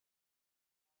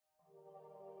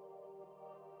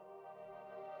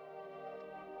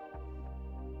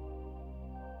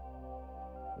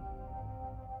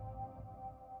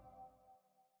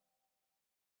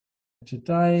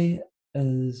Today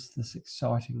is this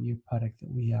exciting new product that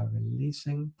we are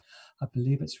releasing. I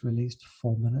believe it's released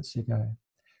 4 minutes ago.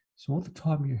 So all the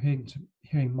time you're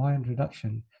hearing my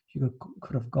introduction, you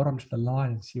could have got onto the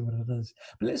line and see what it is.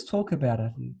 But let's talk about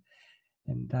it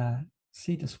and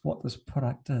see just what this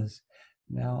product is.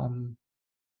 Now I'm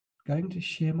going to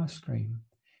share my screen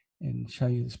and show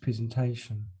you this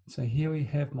presentation. So here we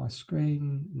have my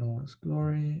screen in all its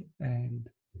glory, and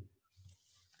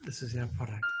this is our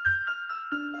product.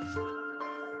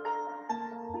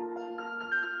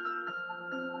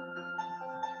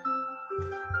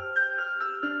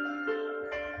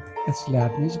 It's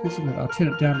loud music, isn't it? I'll turn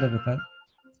it down a little bit.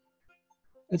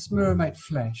 It's MirrorMate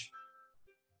Flash.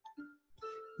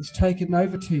 It's taken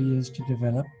over 2 years to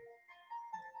develop.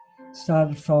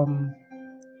 Started from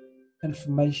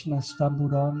information I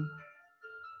stumbled on,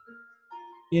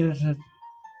 edited,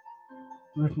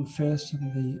 written first in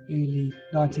the early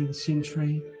 19th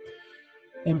century,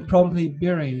 and promptly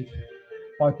buried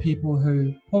by people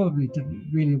who probably didn't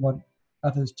really want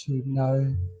others to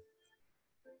know.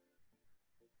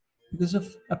 Because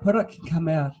if a product can come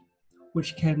out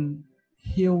which can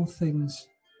heal things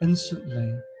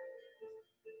instantly,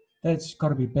 that's got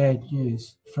to be bad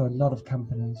news for a lot of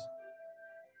companies,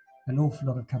 an awful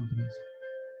lot of companies.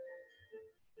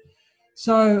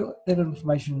 So that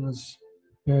information was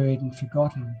buried and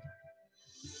forgotten.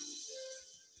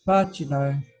 But you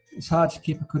know, it's hard to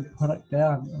keep a good product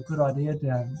down, a good idea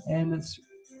down, and it's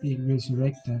being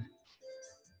resurrected.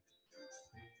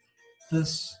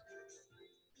 This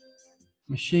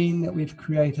machine that we've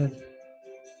created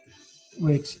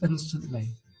works instantly.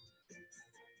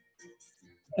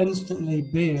 Instantly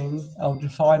being, I'll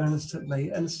define instantly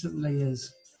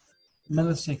is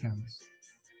milliseconds.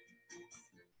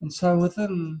 And so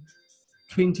within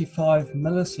 25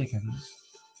 milliseconds,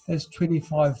 that's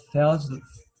 25,000th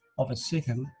of a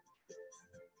second,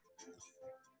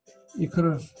 you could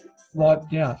have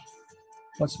wiped out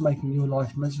what's making your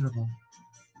life miserable.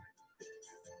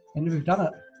 And we've done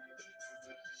it,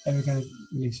 and we're going to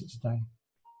release it today.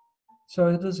 So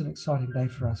it is an exciting day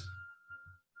for us.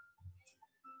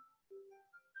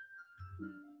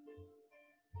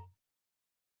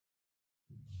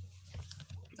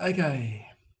 Okay,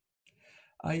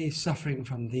 are you suffering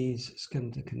from these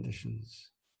skin conditions?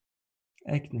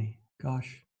 Acne,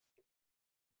 gosh.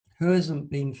 Who hasn't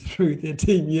been through their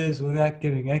teen years without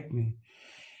getting acne?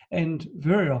 And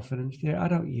very often into their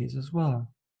adult years as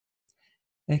well.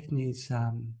 Acne is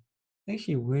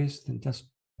actually worse than just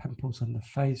pimples on the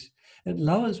face. It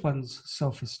lowers one's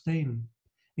self-esteem.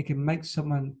 It can make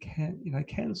someone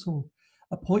cancel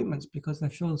appointments because they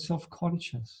feel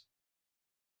self-conscious.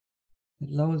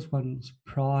 It lowers one's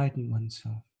pride in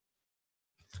oneself.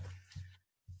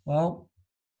 Well,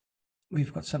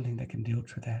 we've got something that can deal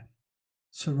with that.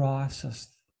 Psoriasis,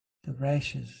 the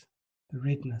rashes, the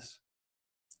redness.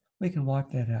 We can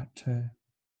wipe that out too.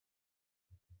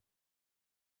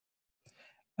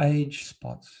 Age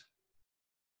spots.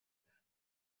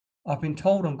 I've been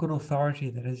told on good authority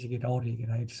that as you get older, you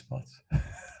get age spots.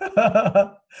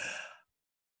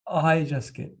 I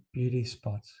just get beauty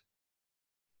spots.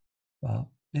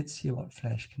 Well, let's see what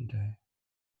Flash can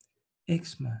do.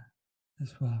 Eczema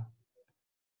as well.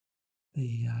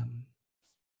 The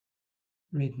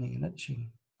reddening and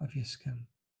itching of your skin.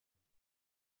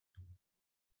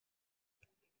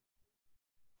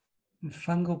 And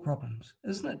fungal problems.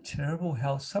 Isn't it terrible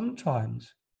how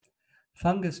sometimes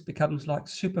fungus becomes like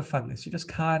super fungus? You just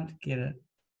can't get it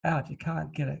out. You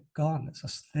can't get it gone. It's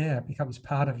just there. It becomes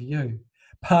part of you,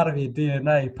 part of your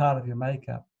DNA, part of your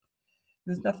makeup.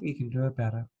 There's nothing you can do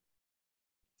about it.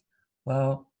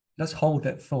 Well, let's hold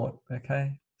that thought,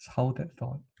 okay? Let's hold that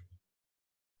thought.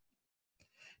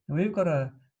 Now we've got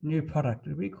a new product.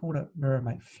 We call it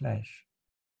MirrorMate Flash.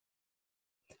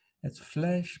 It's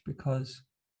Flash because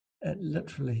it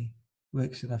literally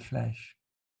works in a flash.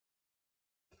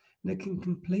 And it can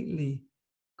completely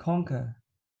conquer,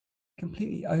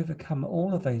 completely overcome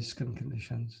all of those skin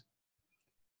conditions,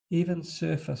 even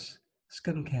surface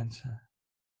skin cancer.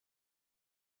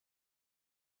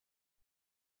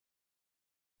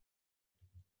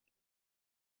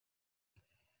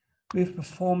 We've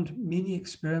performed many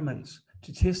experiments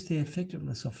to test the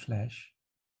effectiveness of Flash.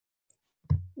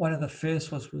 One of the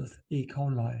first was with E.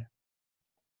 coli.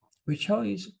 We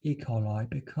chose E. coli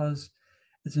because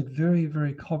it's a very,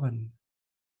 very common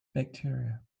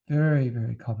bacteria. Very,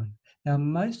 very common. Now,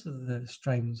 most of the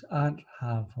strains aren't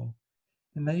harmful,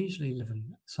 and they usually live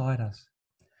inside us.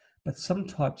 But some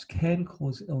types can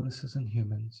cause illnesses in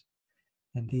humans,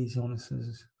 and these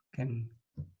illnesses can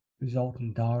result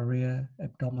in diarrhea,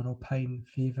 abdominal pain,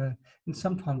 fever, and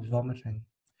sometimes vomiting.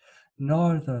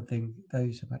 neither of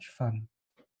those are much fun.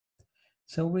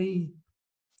 So we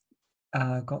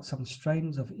got some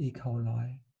strains of E.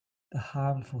 coli, the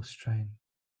harmful strain,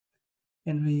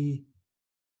 and we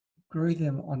grew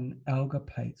them on agar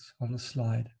plates on the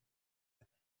slide,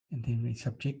 and then we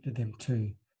subjected them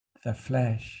to the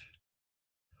flash.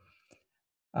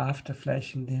 After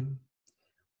flashing them,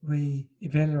 we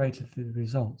evaluated the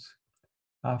results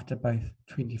after both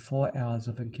 24 hours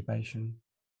of incubation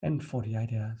and 48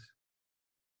 hours.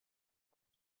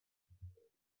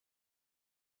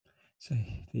 So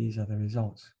these are the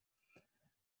results.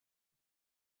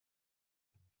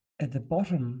 At the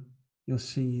bottom, you'll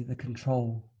see the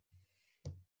control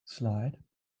slide.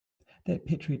 That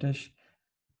Petri dish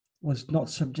was not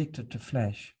subjected to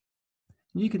flash.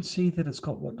 You can see that it's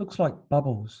got what looks like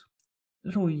bubbles,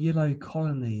 little yellow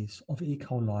colonies of E.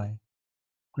 coli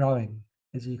growing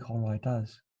as E. coli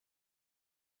does.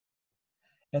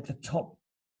 At the top,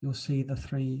 you'll see the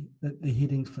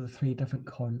headings for the three different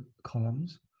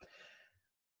columns.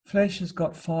 Flash has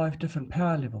got 5 different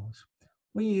power levels.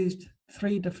 We used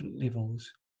 3 different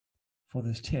levels for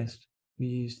this test. We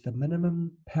used the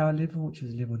minimum power level, which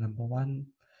is level number 1.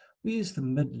 We used the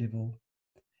mid level,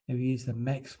 and we used the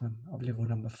maximum of level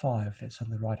number 5. That's on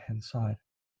the right hand side.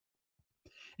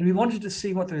 And we wanted to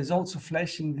see what the results of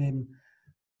flashing them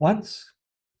once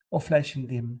or flashing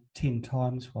them 10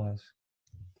 times was.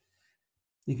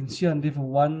 You can see on level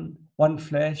 1, one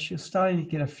flash, you're starting to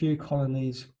get a few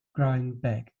colonies growing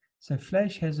back. So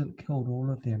flash hasn't killed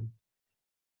all of them.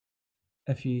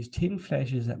 If you use 10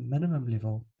 flashes at minimum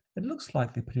level, it looks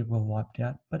like they're pretty well wiped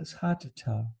out, but it's hard to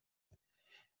tell.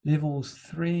 Levels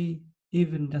 3,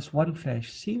 even just one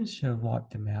flash seems to have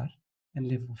wiped them out, and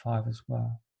level 5 as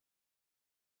well.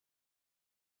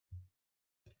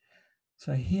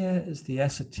 So here is the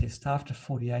acid test after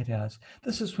 48 hours.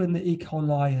 This is when the E.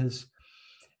 coli has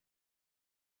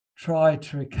tried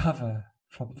to recover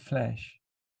from flash.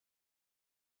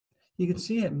 You can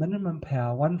see at minimum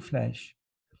power, one flash,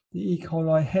 the E.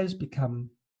 coli has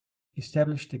become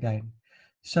established again.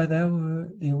 So there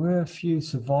were a few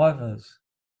survivors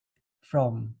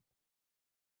from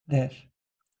that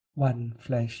one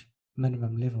flash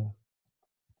minimum level.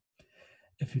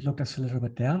 If you look just a little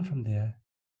bit down from there,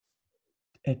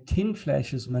 at 10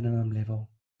 flashes minimum level,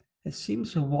 it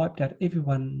seems to have wiped out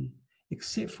everyone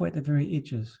except for at the very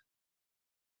edges.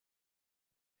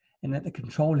 And at the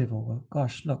control level, well,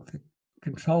 gosh, look, the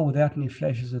control without any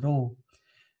flashes at all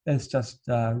is just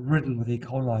ridden with E.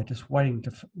 coli, just waiting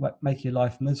to make your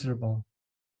life miserable.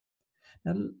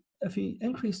 Now, if you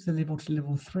increase the level to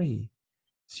level 3,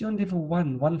 see on level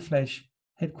 1, one flash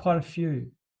had quite a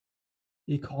few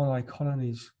E. coli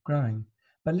colonies growing.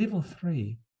 But level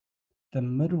 3, the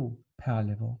middle power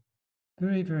level,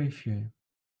 very, very few.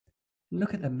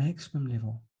 Look at the maximum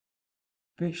level,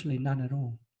 virtually none at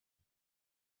all.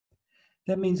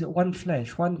 That means that one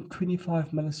flash, one 25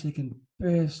 millisecond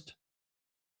burst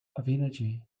of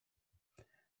energy,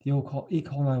 the E.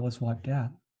 coli was wiped out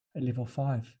at level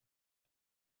 5.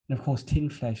 And of course, 10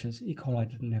 flashes, E. coli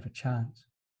didn't have a chance.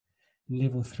 And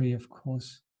level 3, of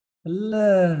course, a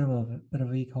little bit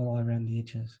of E. coli around the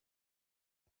edges.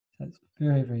 So it's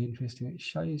very, very interesting. It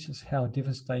shows us how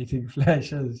devastating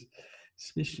flash is,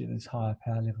 especially at those higher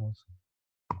power levels.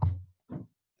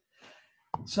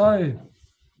 So,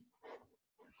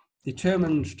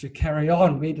 determined to carry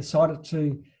on, we decided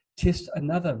to test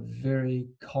another very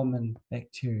common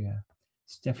bacteria,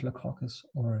 Staphylococcus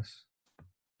aureus.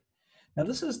 Now,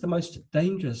 this is the most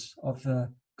dangerous of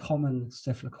the common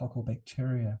staphylococcal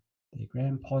bacteria. They're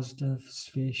gram-positive,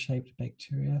 sphere-shaped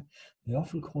bacteria. They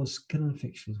often cause skin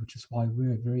infections, which is why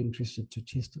we're very interested to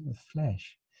test it with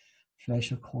flash.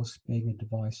 Flash, of course, being a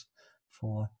device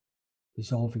for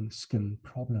resolving skin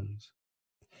problems.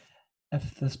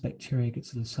 If this bacteria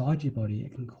gets inside your body,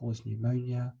 it can cause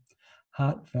pneumonia,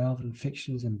 heart valve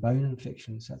infections, and bone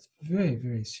infections. That's very,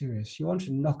 very serious. You want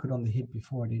to knock it on the head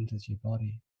before it enters your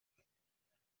body.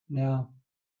 Now,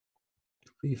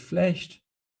 we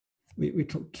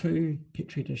took 2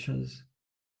 Petri dishes,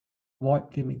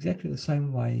 wiped them exactly the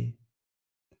same way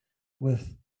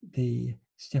with the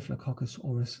Staphylococcus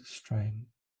aureus strain.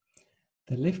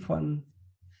 The left one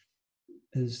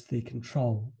is the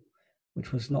control,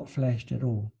 which was not flashed at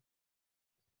all.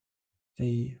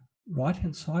 The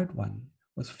right-hand side one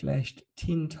was flashed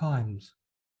 10 times,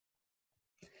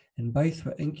 and both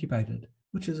were incubated,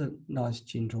 which is a nice,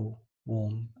 gentle,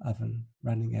 warm oven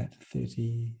running at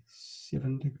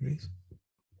 37 degrees,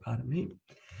 pardon me,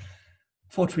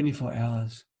 for 24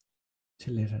 hours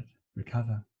to let it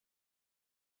recover.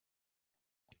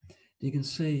 You can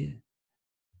see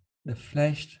the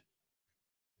flashed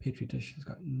Petri dish has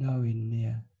got nowhere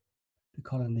near the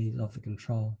colonies of the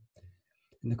control.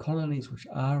 And the colonies which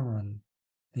are on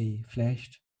the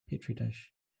flashed Petri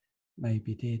dish may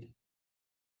be dead.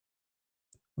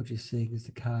 What you're seeing is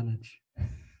the carnage.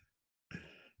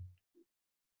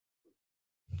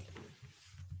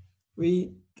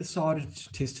 We decided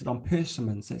to test it on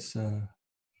persimmons. That's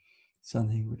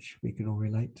something which we can all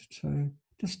relate to.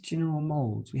 Just general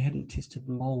molds. We hadn't tested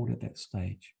mold at that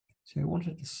stage. So we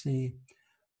wanted to see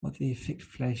what the effect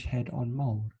flash had on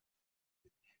mold.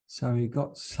 So we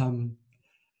got some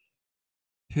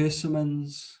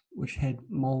persimmons which had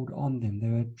mold on them. They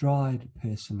were dried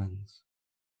persimmons.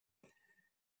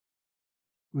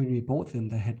 When we bought them,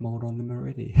 they had mold on them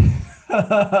already.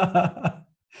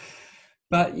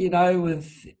 But, you know,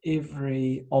 with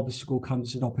every obstacle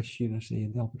comes an opportunity,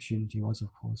 and the opportunity was,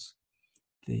 of course,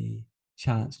 the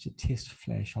chance to test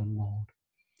flash on mold.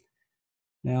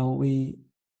 Now, we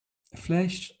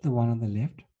flashed the one on the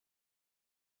left,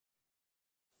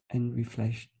 and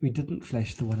we didn't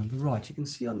flash the one on the right. You can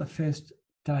see on the first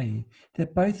day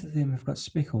that both of them have got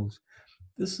speckles.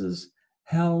 This is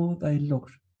how they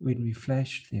looked when we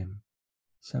flashed them.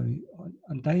 So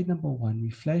on day number one, we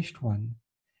flashed one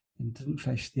and didn't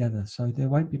flash the other. So there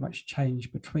won't be much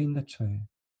change between the two.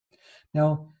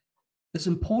 Now, it's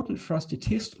important for us to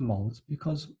test molds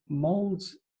because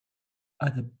molds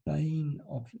are the bane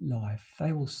of life.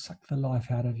 They will suck the life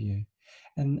out of you.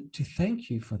 And to thank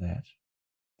you for that,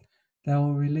 they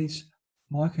will release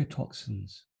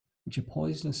mycotoxins, which are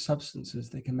poisonous substances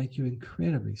that can make you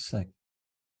incredibly sick.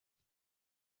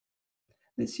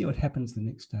 Let's see what happens the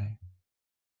next day.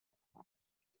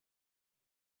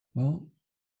 Well,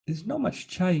 there's not much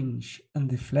change in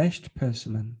the flashed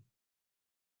persimmon.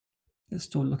 It's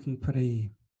still looking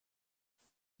pretty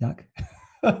yuck.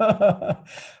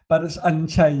 But it's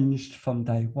unchanged from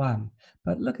day one.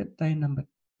 But look at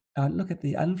look at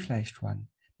the unflashed one.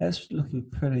 That's looking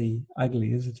pretty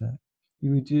ugly, isn't it?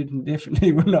 You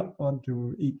definitely would not want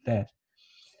to eat that.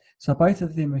 So both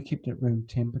of them are kept at room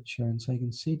temperature, and so you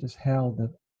can see just how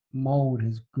the mold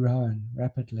has grown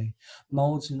rapidly.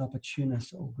 Mold's an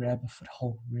opportunist that will grab a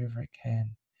foothold wherever it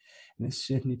can. And it's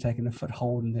certainly taken a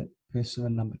foothold in that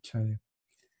persimmon number 2.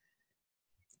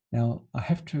 Now, I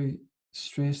have to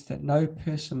stress that no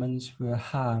persimmons were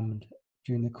harmed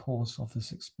during the course of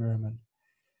this experiment.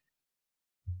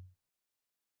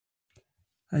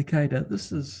 Okay, now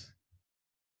this is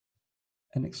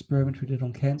an experiment we did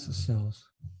on cancer cells.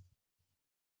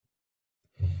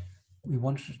 We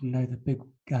wanted to know the big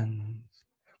guns.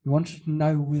 We wanted to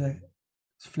know whether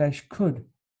flash could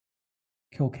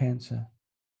kill cancer.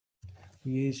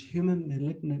 We used human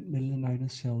malignant melanoma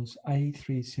cells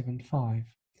A375.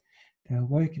 They were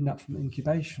woken up from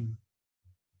incubation.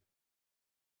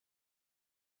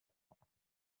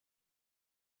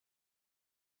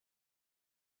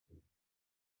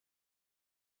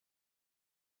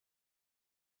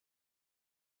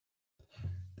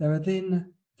 They were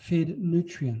then fed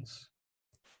nutrients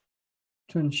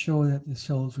to ensure that the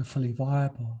cells were fully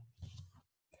viable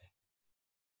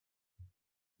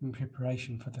in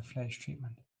preparation for the flash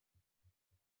treatment.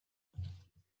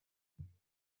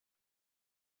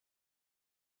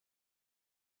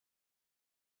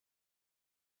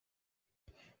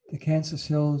 The cancer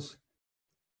cells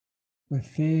were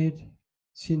fed,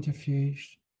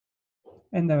 centrifuged,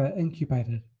 and they were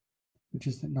incubated, which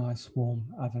is a nice warm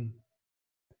oven.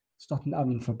 It's not an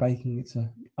oven for baking, it's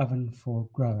an oven for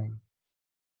growing.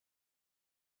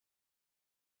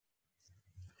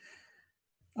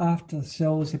 After the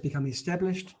cells had become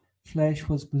established, flash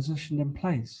was positioned in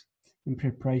place in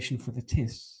preparation for the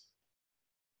tests.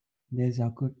 And there's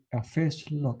our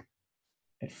first look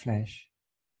at flash.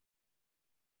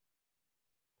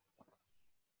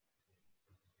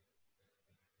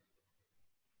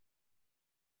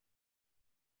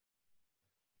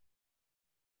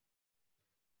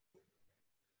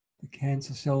 The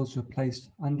cancer cells were placed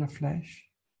under flash.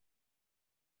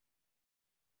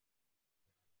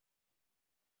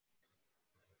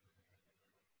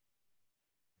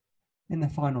 And the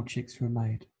final checks were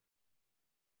made.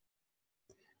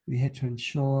 We had to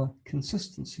ensure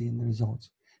consistency in the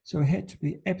results. So we had to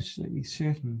be absolutely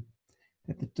certain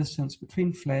that the distance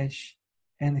between flash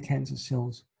and the cancer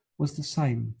cells was the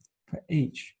same for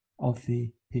each of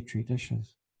the Petri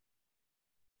dishes.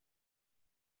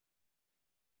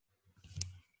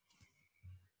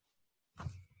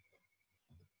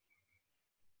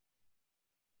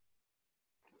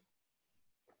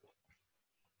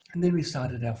 And then we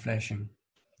started our flashing.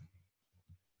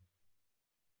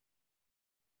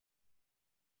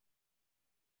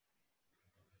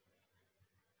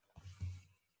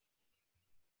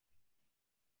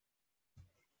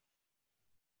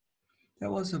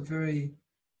 that was a very,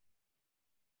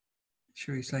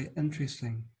 shall we say,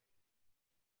 interesting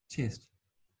test.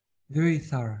 Very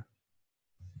thorough.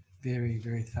 Very,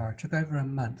 very thorough. It took over a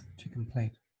month to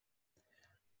complete.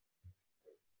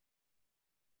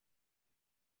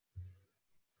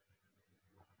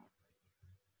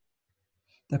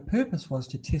 The purpose was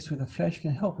to test whether flash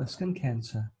can help with skin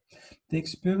cancer. The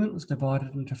experiment was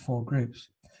divided into 4 groups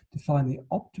to find the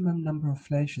optimum number of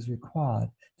flashes required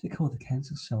to kill the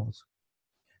cancer cells.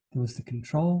 There was the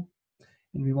control,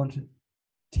 and we wanted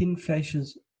 10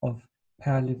 flashes of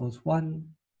power levels 1,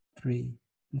 3,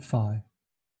 and 5.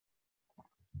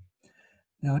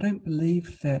 Now, I don't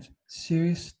believe that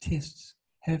serious tests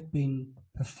have been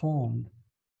performed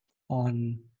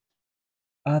on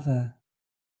other,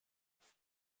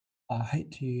 I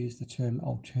hate to use the term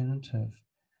alternative,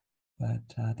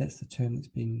 but that's the term that's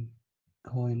been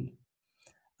coined,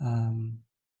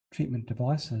 treatment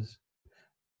devices.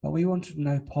 But we wanted to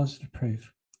know positive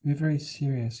proof. We're very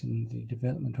serious in the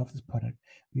development of this product.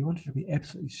 We wanted to be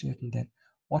absolutely certain that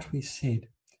what we said,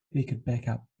 we could back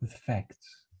up with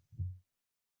facts.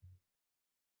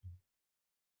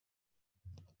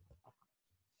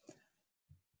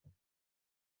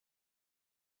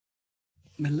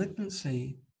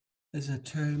 Malignancy is a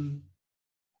term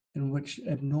in which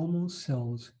abnormal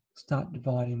cells start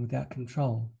dividing without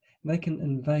control. They can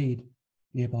invade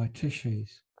nearby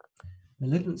tissues.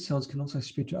 Malignant cells can also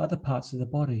spread to other parts of the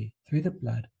body through the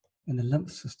blood and the lymph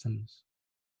systems.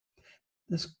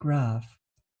 This graph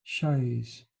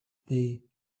shows the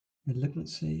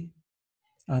malignancy,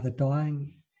 the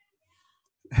dying,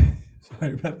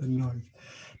 sorry about the noise.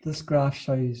 This graph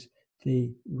shows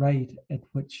the rate at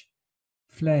which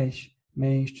flash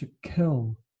managed to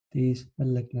kill these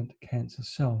malignant cancer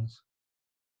cells.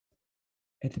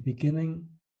 At the beginning,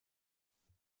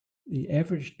 the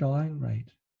average dying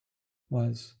rate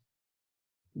was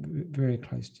very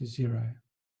close to 0.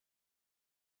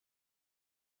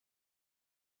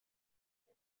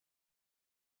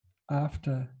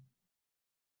 After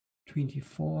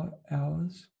 24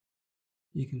 hours,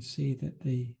 you can see that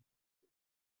the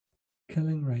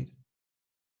killing rate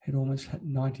had almost hit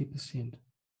 90%.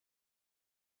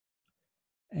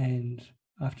 And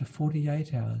after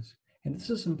 48 hours, and this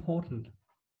is important,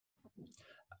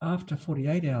 after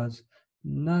 48 hours,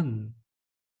 none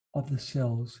of the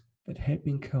cells that had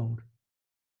been killed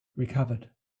recovered.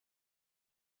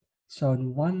 So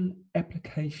in one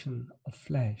application of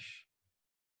flash,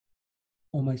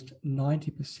 almost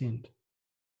 90%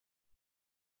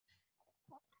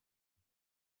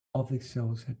 of the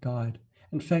cells had died.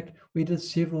 In fact, we did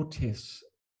several tests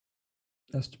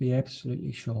just to be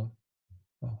absolutely sure.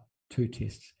 Well, 2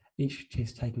 tests, each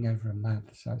test taking over a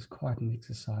month, so it's quite an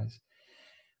exercise.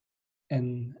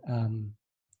 And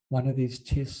one of these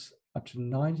tests, up to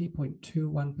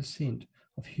 90.21%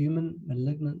 of human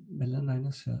malignant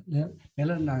melanoma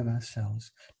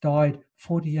cells died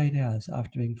 48 hours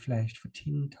after being flashed for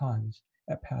 10 times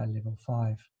at power level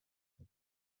 5.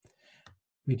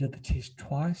 We did the test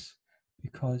twice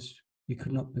because we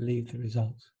could not believe the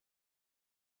results.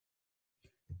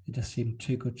 It just seemed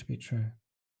too good to be true.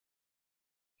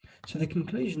 So the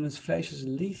conclusion is flash is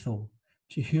lethal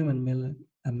to human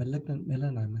malignant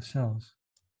melanoma cells.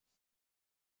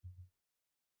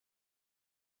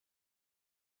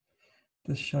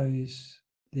 This shows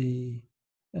the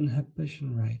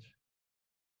inhibition rate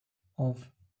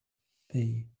of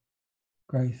the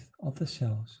growth of the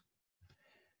cells.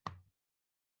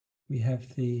 We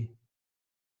have the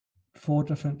 4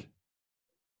 different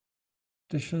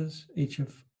dishes, each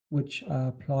of which are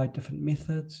applied different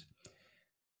methods.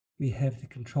 We have the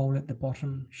control at the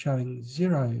bottom showing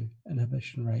 0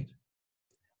 inhibition rate,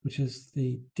 which is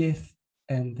the death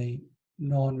and the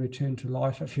non-return to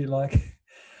life, if you like,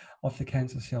 of the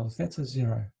cancer cells. That's a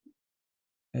 0.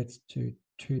 That's 2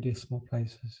 decimal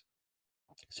places.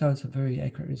 So it's a very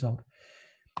accurate result.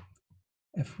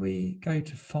 If we go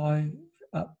to 5,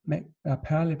 a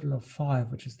power level of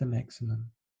 5, which is the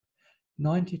maximum,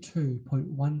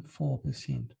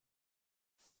 92.14%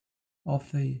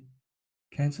 of the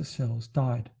cancer cells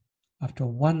died after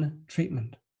 1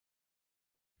 treatment.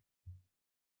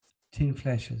 10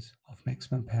 flashes of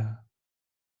maximum power,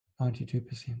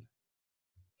 92%.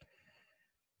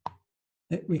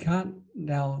 We can't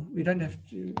now, we don't have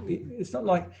to, it's not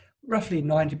like roughly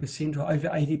 90% or over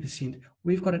 80%.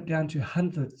 We've got it down to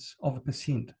hundreds of a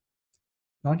percent.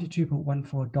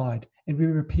 92.14 died, and we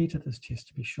repeated this test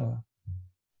to be sure.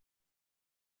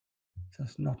 So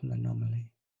it's not an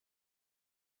anomaly.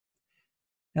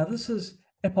 Now this is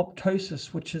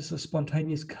apoptosis, which is a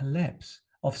spontaneous collapse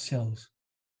of cells.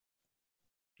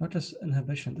 not just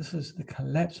inhibition, this is the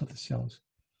collapse of the cells.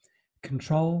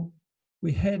 Control,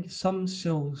 we had some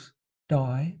cells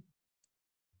die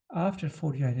after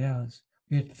 48 hours.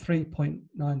 We had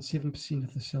 3.97%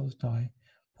 of the cells die,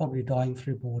 probably dying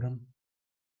through boredom.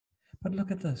 But look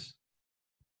at this.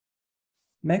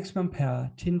 Maximum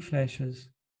power, 10 flashes,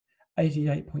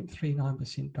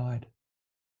 88.39% died.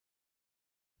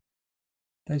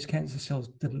 Those cancer cells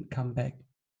didn't come back.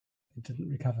 They didn't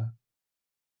recover.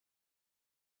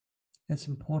 It's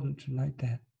important to note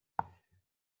that.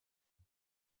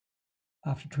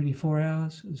 After 24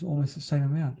 hours, it was almost the same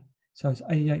amount. So it's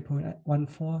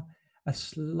 88.14, a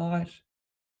slight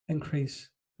increase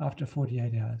after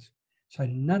 48 hours. So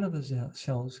none of the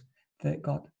cells that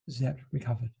got zapped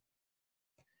recovered.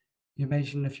 You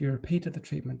imagine if you repeated the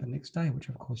treatment the next day, which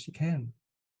of course you can.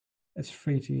 It's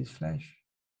free to use Flash.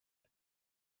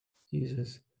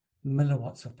 Uses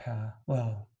milliwatts of power.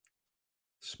 Well,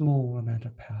 small amount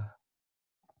of power.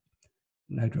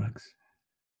 No drugs.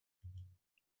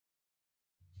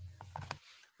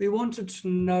 We wanted to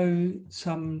know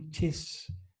some tests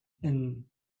in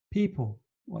people,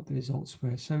 what the results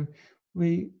were. So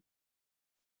we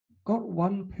got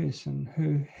one person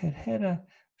who had had a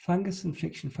fungus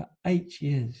infection for 8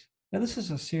 years. Now, this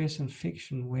is a serious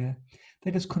infection where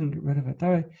they just couldn't get rid of it.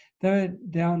 They were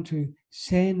down to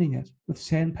sanding it with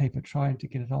sandpaper, trying to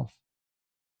get it off.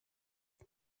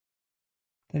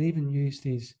 They'd even used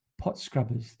these pot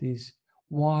scrubbers, these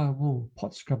wire wool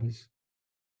pot scrubbers.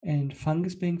 And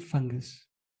fungus being fungus,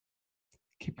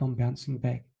 kept on bouncing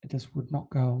back. It just would not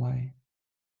go away.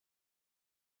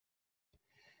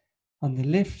 On the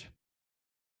left,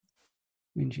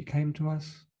 when she came to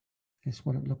us, that's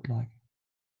what it looked like.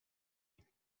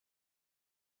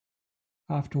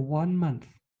 After 1 month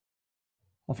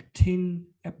of 10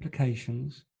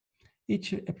 applications,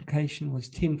 each application was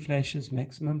 10 flashes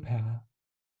maximum power.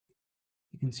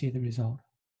 You can see the result.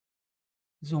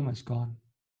 It's almost gone.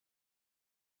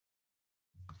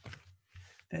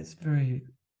 That's very,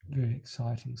 very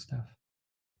exciting stuff.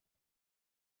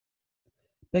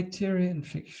 Bacteria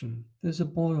infection. There's a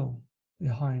boil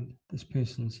behind this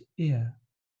person's ear.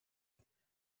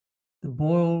 The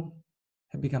boil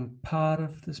had become part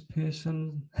of this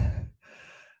person.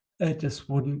 It just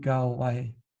wouldn't go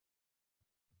away.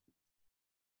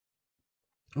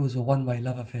 It was a one-way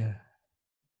love affair.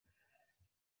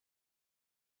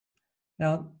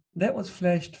 Now, that was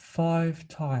flashed 5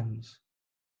 times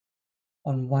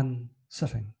on one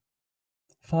sitting.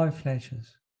 5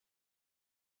 flashes.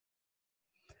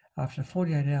 After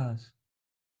 48 hours,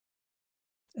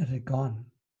 it had gone.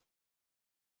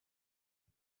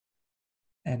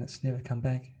 And it's never come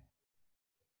back.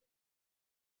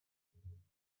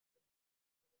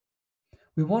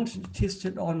 We wanted to test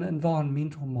it on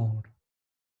environmental mold.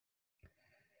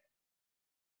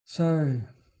 So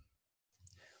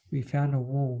we found a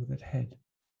wall that had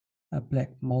a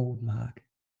black mold mark.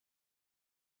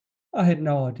 I had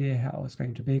no idea how it was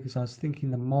going to be because I was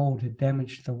thinking the mold had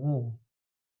damaged the wall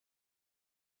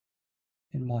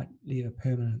and might leave a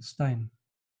permanent stain.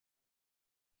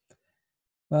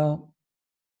 Well,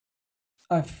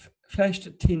 I've flashed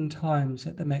it 10 times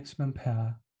at the maximum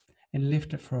power and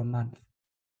left it for a month.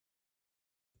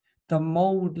 The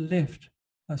mold left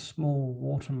a small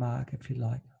watermark, if you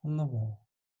like, on the wall.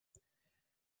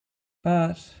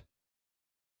 But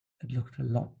it looked a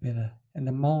lot better and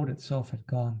the mold itself had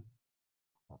gone.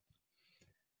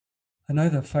 I know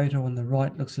the photo on the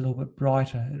right looks a little bit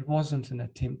brighter. It wasn't an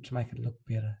attempt to make it look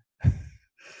better.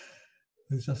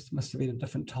 It just must have been a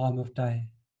different time of day,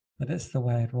 but that's the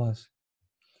way it was.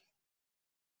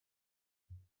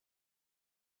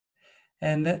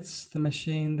 And that's the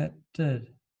machine that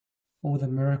did all the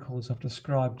miracles I've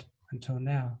described until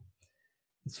now.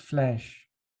 It's Flash.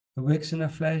 It works in a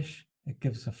flash, it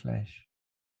gives a flash.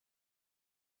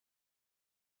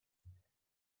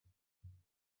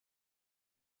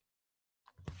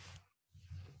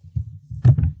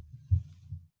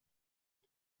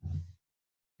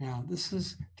 Now, this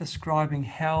is describing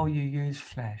how you use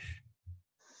Flash.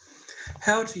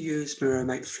 How to use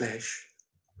MirrorMate Flash.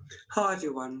 Hi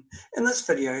everyone, in this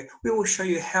video we will show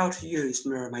you how to use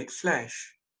MirrorMate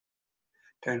Flash.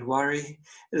 Don't worry,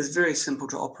 it is very simple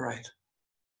to operate.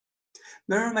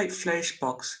 MirrorMate Flash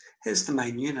box has the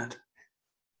main unit,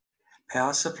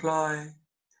 power supply,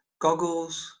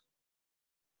 goggles,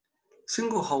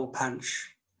 single hole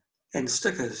punch and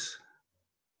stickers.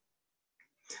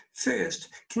 First,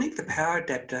 connect the power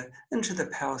adapter into the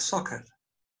power socket.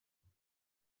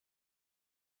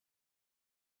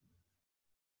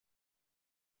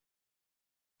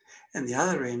 And the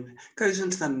other end goes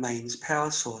into the mains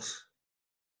power source.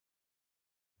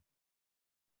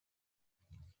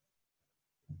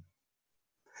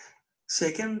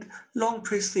 Second, long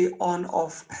press the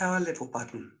on-off power level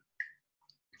button.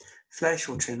 Flash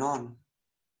will turn on.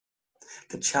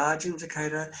 The charge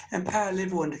indicator and power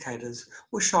level indicators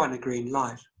will shine a green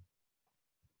light.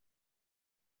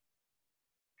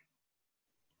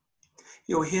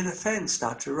 You'll hear the fan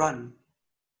start to run.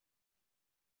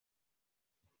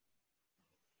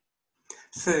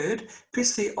 Third,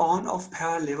 press the on-off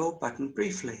power level button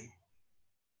briefly.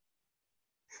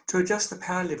 To adjust the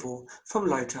power level from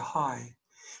low to high,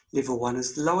 level 1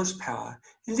 is the lowest power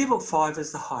and level 5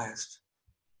 is the highest.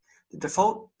 The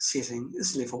default setting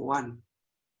is level 1.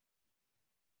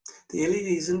 The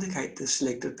LEDs indicate the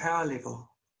selected power level.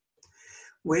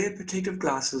 Wear protective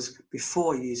glasses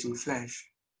before using flash.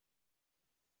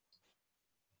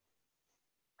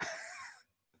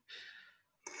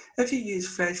 If you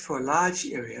use flash for a large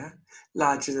area,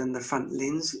 larger than the front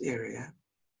lens area,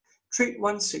 treat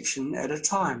one section at a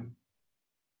time.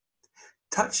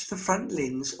 Touch the front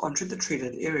lens onto the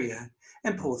treated area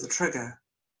and pull the trigger.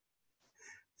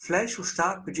 Flash will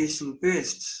start producing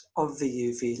bursts of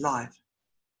VUV light.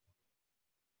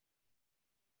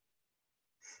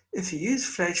 If you use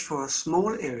flash for a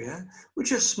small area,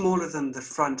 which is smaller than the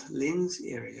front lens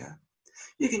area,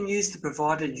 you can use the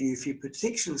provided UV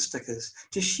protection stickers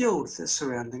to shield the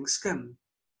surrounding skin.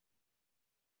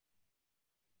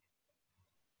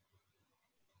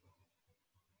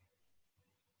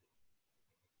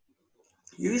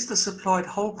 Use the supplied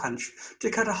hole punch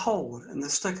to cut a hole in the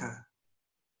sticker.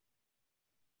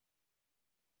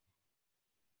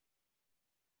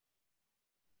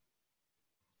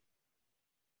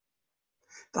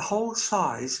 The hole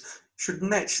size should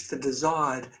match the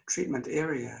desired treatment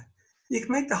area. You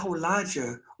can make the hole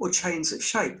larger or change its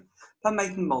shape by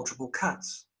making multiple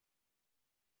cuts.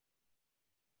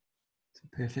 It's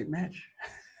a perfect match.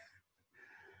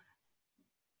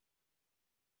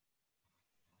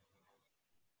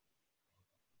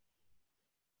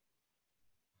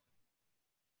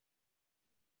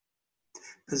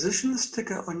 Position the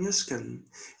sticker on your skin,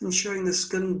 ensuring the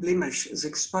skin blemish is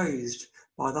exposed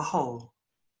by the hole.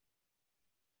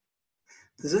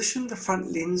 Position the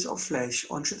front lens of flash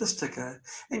onto the sticker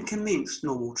and commence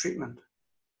normal treatment.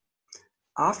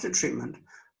 After treatment,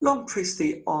 long press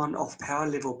the on-off power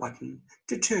level button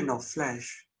to turn off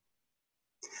flash.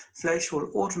 Flash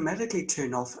will automatically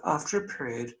turn off after a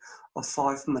period of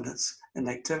 5 minutes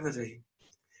inactivity.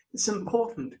 It's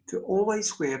important to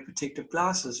always wear protective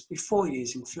glasses before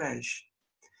using flash.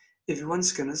 Everyone's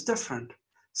skin is different.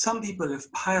 Some people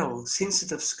have pale,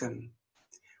 sensitive skin.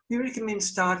 We recommend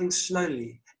starting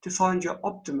slowly to find your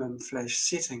optimum flash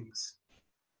settings.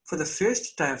 For the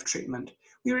first day of treatment,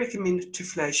 we recommend to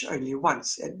flash only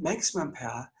once at maximum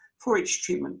power for each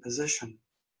treatment position.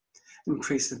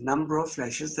 Increase the number of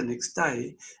flashes the next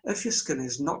day if your skin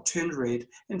has not turned red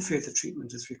and further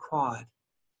treatment is required.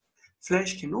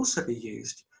 Flash can also be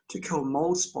used to kill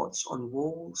mold spots on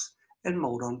walls and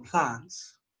mold on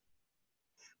plants.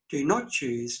 Do not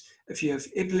choose if you have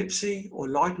epilepsy or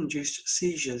light-induced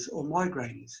seizures or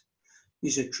migraines.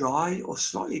 Use a dry or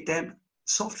slightly damp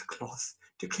soft cloth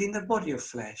to clean the body of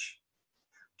flash.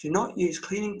 Do not use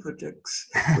cleaning products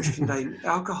which contain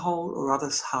alcohol or other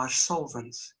harsh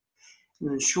solvents. And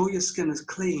ensure your skin is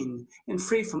clean and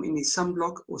free from any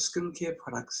sunblock or skincare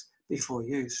products before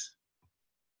use.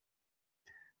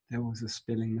 There was a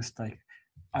spelling mistake.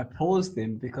 I paused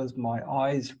them because my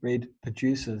eyes read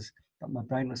producers, but my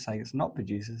brain was saying it's not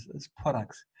producers, it's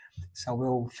products. So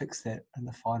we'll fix that in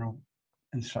the final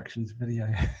instructions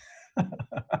video.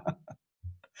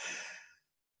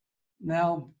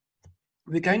 Now,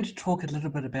 we're going to talk a little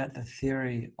bit about the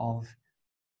theory of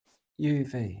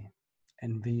UV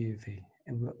and VUV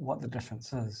and what the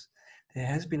difference is. There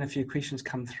has been a few questions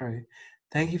come through.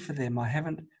 Thank you for them. I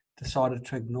haven't decided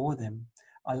to ignore them.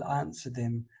 I'll answer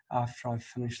them after I've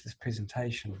finished this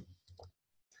presentation.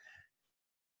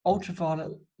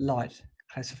 Ultraviolet light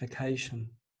classification.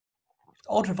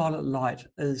 Ultraviolet light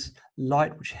is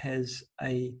light which has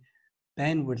a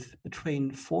bandwidth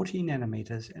between 40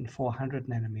 nanometers and 400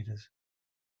 nanometers.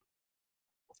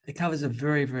 It covers a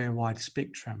very, very wide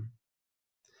spectrum.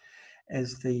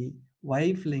 As the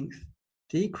wavelength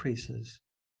decreases,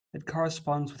 it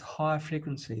corresponds with higher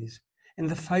frequencies, and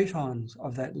the photons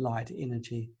of that light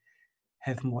energy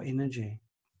have more energy.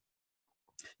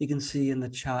 You can see in the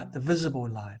chart the visible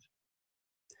light.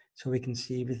 So we can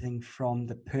see everything from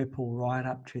the purple right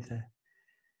up to the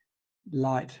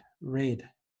light red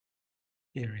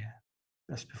area,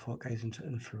 just before it goes into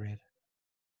infrared.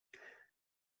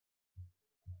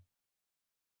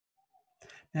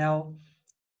 Now,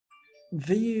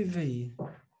 VUV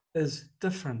is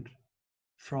different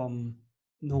from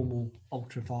normal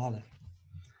ultraviolet.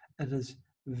 it is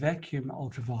vacuum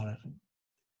ultraviolet.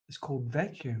 It's called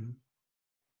vacuum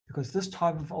because this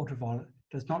type of ultraviolet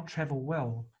does not travel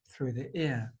well through the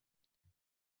air.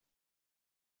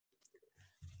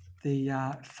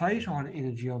 The photon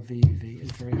energy of VUV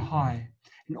is very high,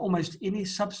 and almost any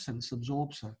substance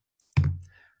absorbs it.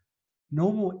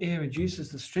 Normal air reduces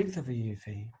the strength of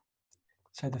VUV,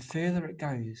 so the further it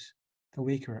goes, the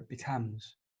weaker it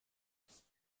becomes.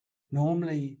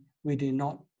 Normally, we do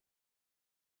not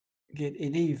get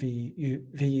any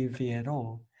VUV at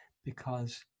all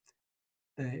because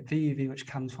the VUV which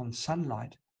comes from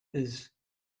sunlight is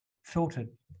filtered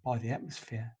by the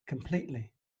atmosphere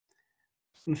completely.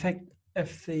 In fact,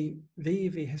 if the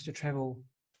VUV has to travel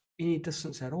any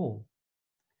distance at all,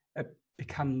 it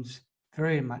becomes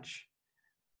very much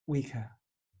weaker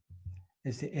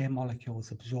as the air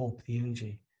molecules absorb the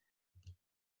energy.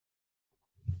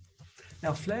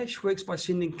 Now, flash works by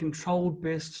sending controlled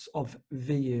bursts of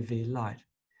VUV light.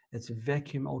 It's a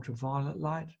vacuum ultraviolet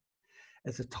light.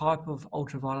 It's a type of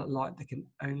ultraviolet light that can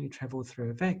only travel through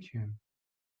a vacuum,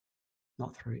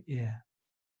 not through air.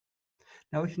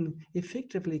 Now, we can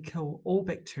effectively kill all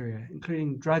bacteria,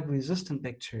 including drug-resistant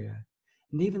bacteria,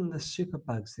 and even the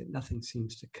superbugs that nothing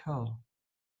seems to kill.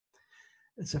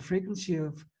 It's a frequency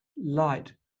of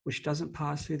light which doesn't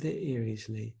pass through the air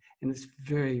easily, and it's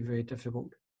very, very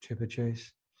difficult to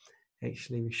produce.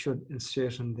 Actually, we should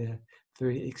insert in there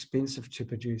very expensive to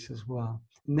produce as well.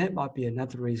 And that might be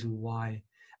another reason why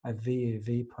a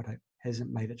VUV product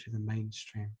hasn't made it to the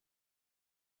mainstream.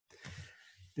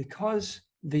 Because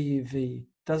VUV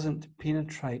doesn't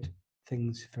penetrate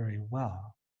things very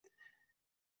well,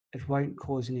 it won't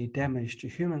cause any damage to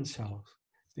human cells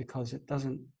because it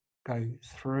doesn't go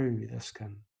through the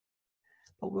skin.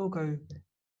 But we'll go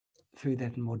through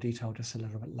that in more detail just a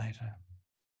little bit later.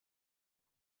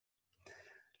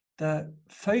 The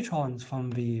photons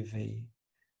from VUV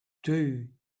do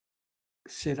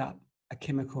set up a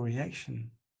chemical reaction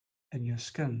in your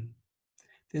skin.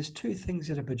 There's two things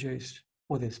that are produced,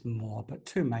 well, there's more, but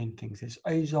two main things. There's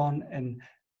ozone and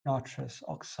nitrous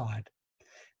oxide.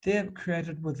 They're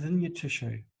created within your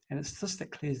tissue, and it's this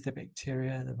that clears the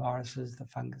bacteria, the viruses, the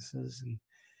funguses, and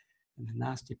the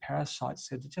nasty parasites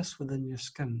that are just within your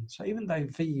skin. So even though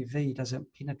VUV doesn't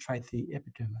penetrate the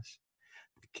epidermis,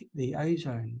 the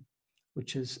ozone,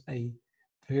 which is a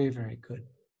very, very good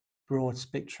broad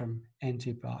spectrum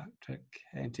antibiotic,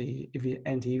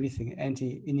 anti-everything,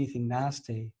 anti-anything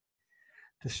nasty,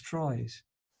 destroys.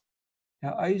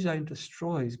 Now, ozone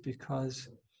destroys because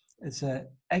it's an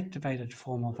activated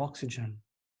form of oxygen.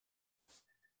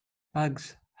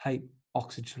 Bugs hate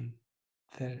oxygen.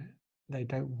 They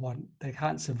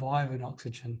can't survive in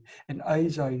oxygen, and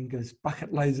ozone gives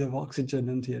bucket loads of oxygen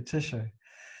into your tissue.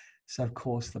 So of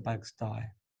course the bugs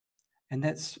die. And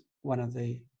that's one of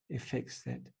the effects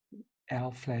that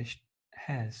our flash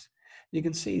has. You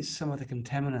can see some of the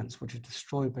contaminants which are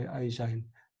destroyed by ozone,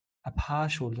 a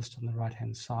partial list on the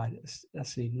right-hand side.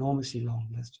 That's an enormously long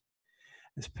list.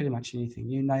 It's pretty much anything.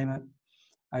 You name it,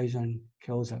 ozone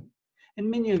kills it. And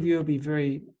many of you will be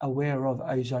very aware of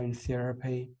ozone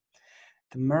therapy,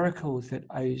 the miracles that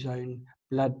ozone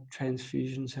blood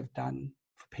transfusions have done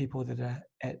for people that are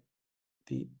at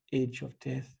the edge of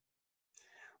death.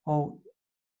 Well,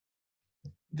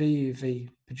 VUV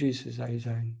produces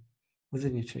ozone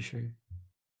within your tissue.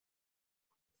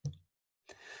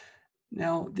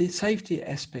 Now, the safety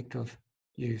aspect of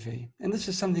UV, and this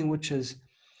is something which is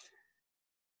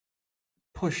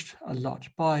pushed a lot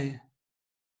by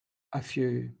a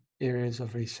few areas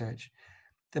of research.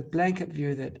 The blanket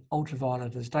view that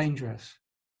ultraviolet is dangerous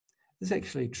is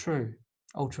actually true.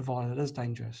 Ultraviolet is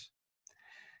dangerous.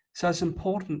 So it's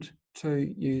important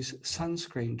to use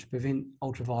sunscreen to prevent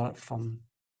ultraviolet from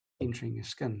entering your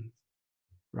skin,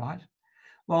 right?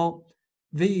 Well,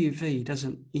 VUV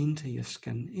doesn't enter your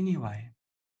skin anyway,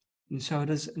 and so it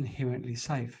is inherently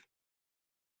safe.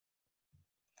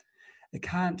 It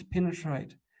can't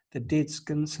penetrate the dead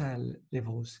skin cell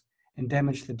levels and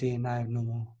damage the DNA of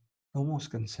normal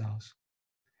skin cells.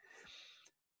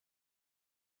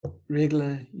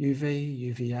 Regular UV,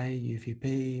 UVA,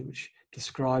 UVB, which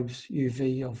describes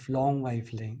UV of long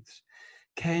wavelengths,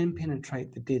 can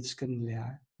penetrate the dead skin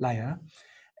layer,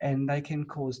 and they can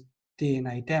cause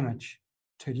DNA damage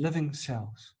to living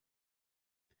cells.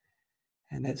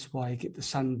 And that's why you get the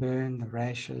sunburn, the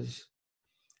rashes.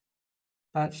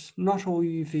 But not all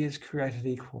UV is created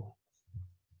equal.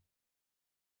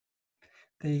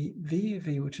 The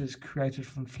VUV, which is created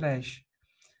from flash,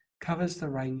 covers the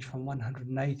range from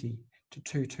 180 to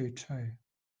 222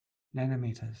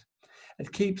 nanometers.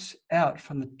 It keeps out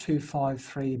from the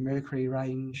 253 mercury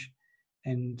range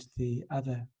and the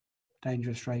other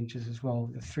dangerous ranges as well.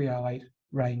 The 308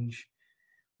 range,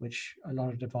 which a lot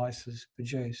of devices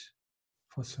produce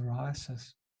for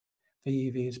psoriasis.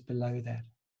 VUV is below that.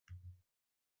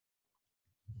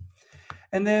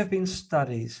 And there have been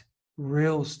studies,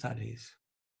 real studies,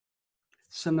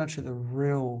 similar to the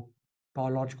real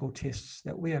biological tests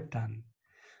that we have done,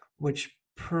 which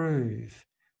prove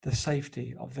the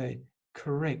safety of the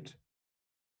correct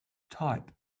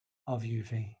type of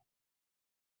UV.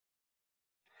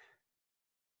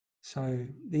 So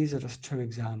these are just two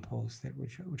examples that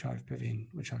which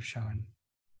I've shown.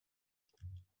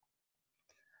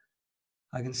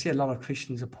 I can see a lot of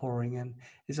questions are pouring in.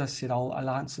 As I said, I'll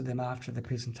answer them after the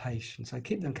presentation, so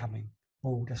keep them coming.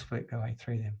 We'll just work our way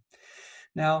through them.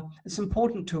 Now, it's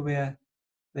important to wear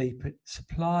the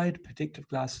supplied protective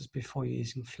glasses before you're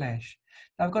using flash.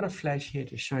 Now, I've got a flash here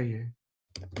to show you.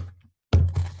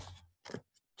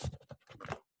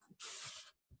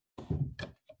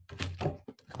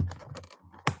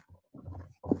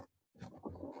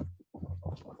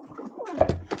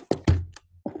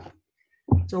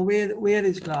 So wear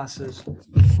these glasses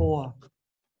before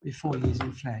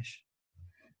using flash.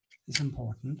 It's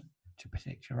important to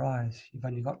protect your eyes. You've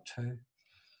only got two.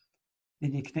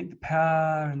 Then you connect the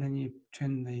power, and then you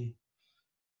turn the,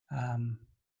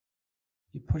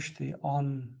 you push the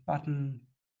on button,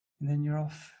 and then you're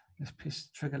off. Just press the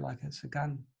trigger like it's a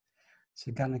gun. It's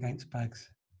a gun against bugs.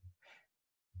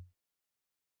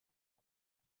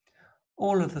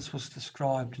 All of this was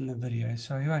described in the video,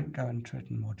 so we won't go into it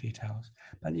in more details,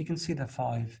 but you can see the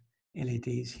 5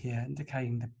 LEDs here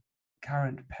indicating the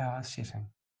current power setting.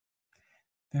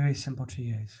 Very simple to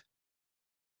use.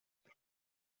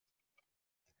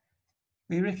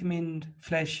 We recommend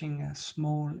flashing a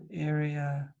small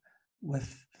area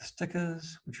with the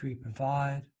stickers which we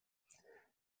provide.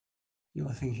 You're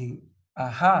thinking,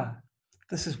 aha,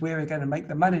 this is where we're going to make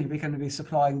the money. We're going to be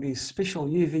supplying these special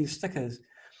UV stickers.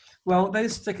 Well,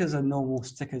 those stickers are normal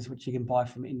stickers which you can buy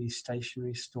from any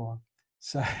stationery store.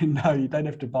 So no, you don't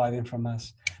have to buy them from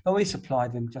us, but we supply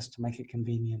them just to make it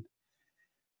convenient.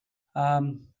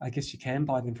 I guess you can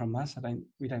buy them from us.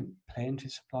 We don't plan to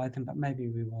supply them, but maybe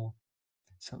we will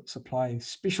supply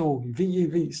special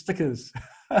VUV stickers.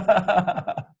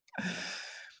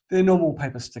 They're normal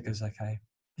paper stickers, okay.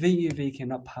 VUV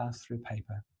cannot pass through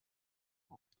paper.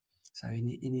 So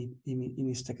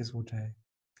any stickers will do.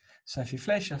 So if you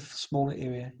flash a smaller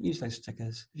area, use those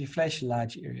stickers. If you flash a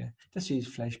large area, just use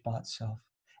flash by itself,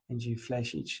 and you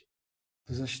flash each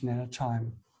position at a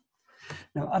time.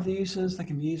 Now, other uses, they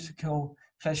can be used to kill,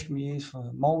 flash can be used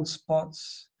for mold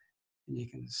spots, and you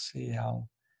can see how,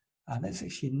 that's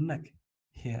actually Nick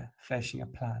here, flashing a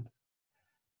plant,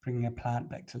 bringing a plant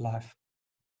back to life.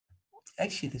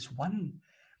 Actually, there's one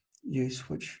use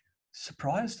which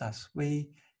surprised us. We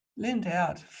lent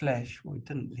out flash, well, we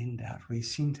didn't lend out, we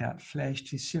sent out flash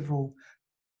to several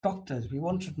doctors. We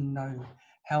wanted to know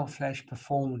how flash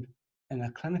performed in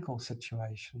a clinical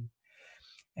situation.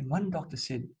 And one doctor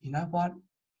said, you know what?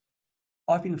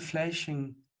 I've been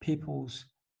flashing people's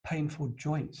painful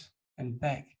joints and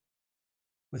back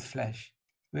with flash.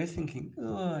 We're thinking,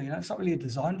 oh, it's not really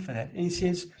designed for that. And he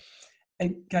says,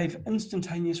 it gave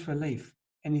instantaneous relief.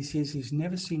 And he says he's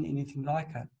never seen anything like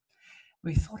it.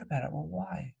 We thought about it, well,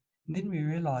 why? And then we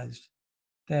realized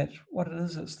that what it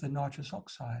is, it's the nitrous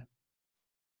oxide.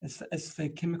 It's the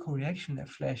chemical reaction that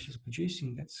flash is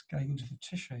producing that's going into the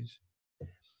tissues.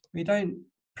 We don't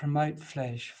promote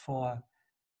flash for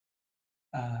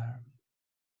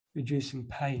reducing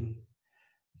pain,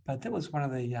 but that was one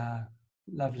of the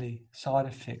lovely side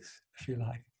effects, if you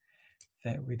like,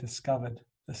 that we discovered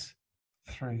this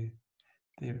through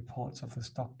the reports of this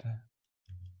doctor.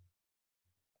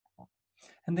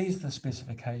 And these are the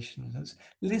specifications. It's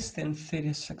less than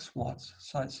 36 watts,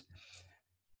 so it's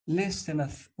less than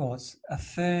it's a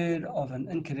third of an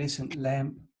incandescent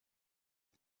lamp,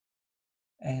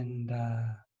 and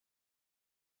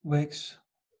works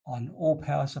on all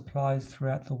power supplies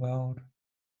throughout the world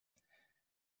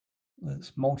with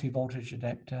its multi-voltage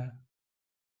adapter.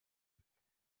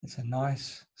 It's a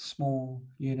nice, small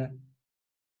unit,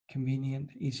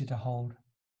 convenient, easy to hold,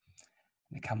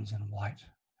 and it comes in white.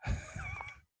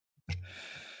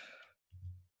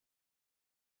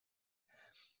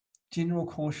 General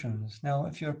cautions. Now,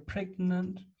 if you're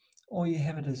pregnant or you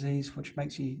have a disease which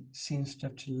makes you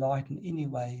sensitive to light in any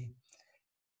way,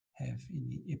 have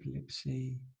any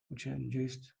epilepsy which are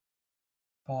induced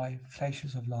by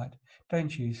flashes of light,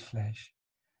 don't use flash.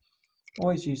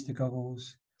 Always use the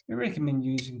goggles. We recommend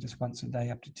using just once a day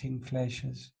up to 10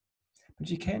 flashes, but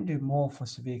you can do more for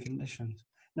severe conditions.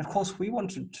 And of course, we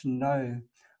wanted to know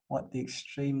what the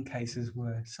extreme cases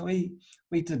were. So we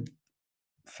did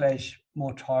flash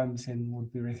more times than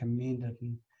would be recommended.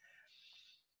 And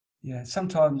yeah,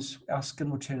 sometimes our skin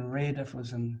will turn red if it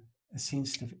was in a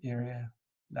sensitive area,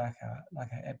 like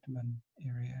an abdomen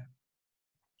area.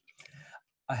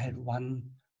 I had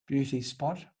one beauty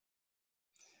spot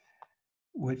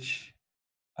which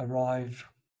arrived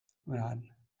when I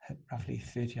had roughly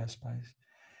 30, I suppose.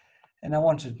 And I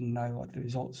wanted to know what the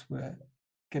results were,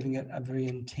 giving it a very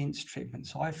intense treatment.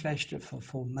 So I flashed it for a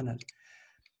full minute.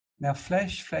 Now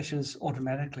flashes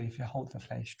automatically if you hold the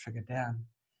flash trigger down.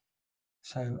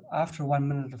 So after 1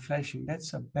 minute of flashing,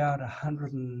 that's about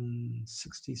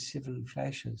 167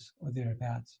 flashes or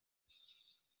thereabouts.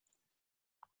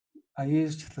 I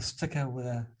used the sticker with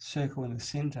a circle in the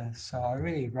center, so I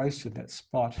really roasted that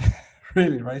spot,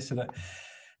 really roasted it.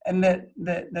 And that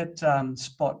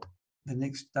spot the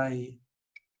next day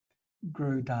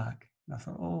grew dark. And I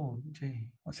thought, oh, gee,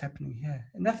 what's happening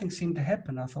here? And nothing seemed to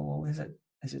happen. I thought, well, is it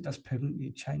just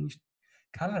permanently changed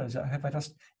color? Have I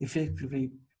just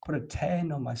effectively put a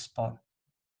tan on my spot?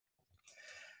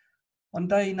 On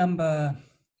day number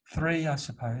 3, I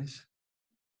suppose,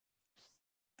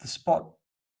 the spot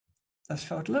just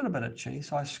felt a little bit itchy,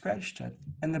 so I scratched it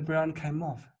and the brown came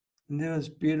off. And there was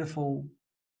beautiful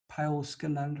pale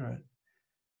skin under it.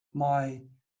 My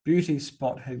beauty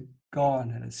spot had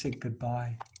gone and it said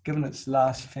goodbye, given its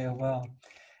last farewell.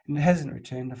 And it hasn't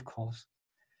returned, of course.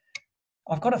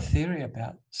 I've got a theory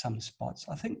about some spots.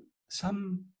 I think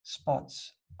some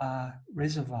spots are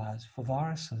reservoirs for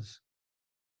viruses.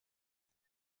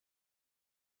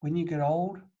 When you get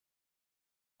older,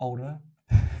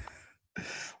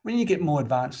 when you get more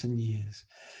advanced in years,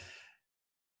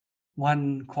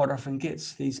 one quite often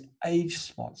gets these age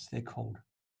spots, they're called.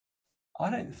 I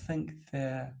don't think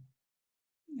they're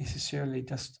necessarily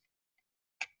just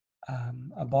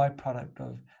a byproduct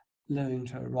of living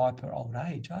to a riper old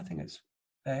age. I think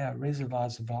they are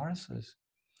reservoirs of viruses,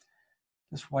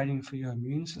 just waiting for your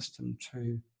immune system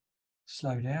to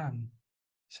slow down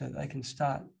so that they can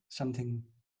start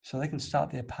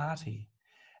their party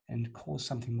and cause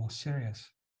something more serious.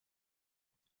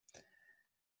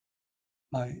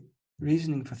 My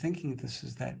reasoning for thinking this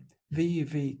is that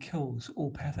VUV kills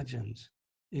all pathogens,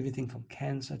 everything from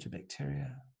cancer to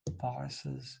bacteria,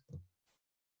 viruses,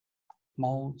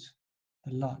 molds,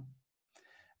 the lot.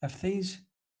 If these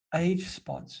age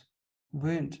spots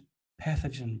weren't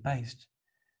pathogen based,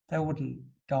 they wouldn't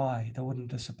die, they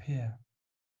wouldn't disappear.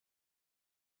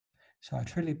 So I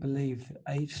truly believe that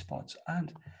age spots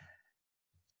aren't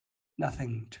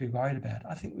nothing to be worried about.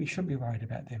 I think we should be worried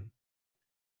about them.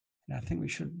 And I think we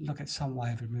should look at some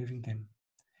way of removing them.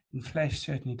 And Flash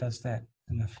certainly does that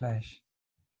in the Flash.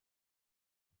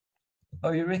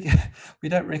 But we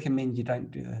don't recommend you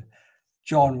don't do the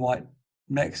John White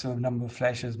maximum number of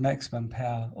flashes, maximum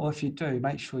power. Or if you do,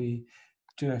 make sure you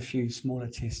do a few smaller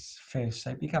tests first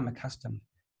so become accustomed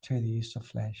to the use of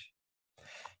Flash.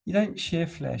 You don't share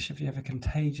Flash if you have a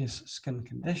contagious skin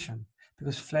condition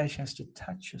because Flash has to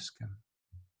touch your skin.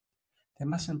 There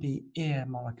mustn't be air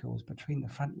molecules between the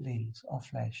front lens of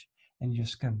Flash and your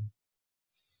skin.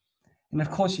 And of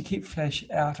course, you keep Flash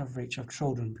out of reach of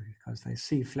children because they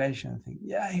see Flash and think,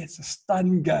 yay, it's a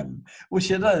stun gun,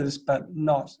 which it is, but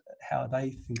not how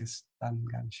they think a stun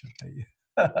gun should be.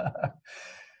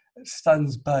 It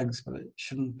stuns bugs, but it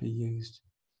shouldn't be used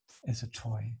as a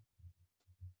toy.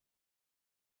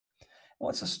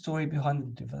 What's the story behind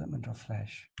the development of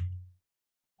Flash?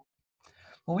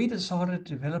 Well, we decided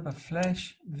to develop a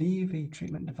Flash VUV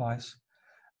treatment device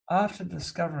after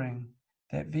discovering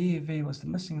that VUV was the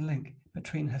missing link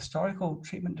between historical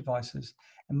treatment devices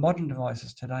and modern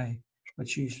devices today,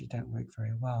 which usually don't work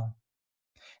very well.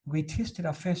 We tested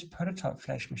our first prototype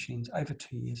Flash machines over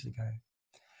 2 years ago.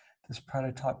 This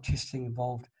prototype testing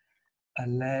involved a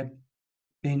lab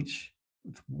bench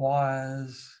with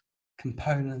wires,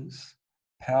 components,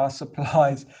 power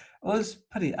supplies. It was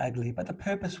pretty ugly, but the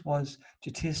purpose was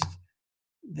to test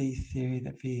the theory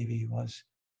that VUV was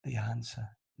the answer,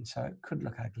 and so it could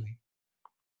look ugly.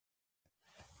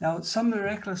 Now, some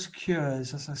miraculous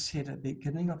cures, as I said at the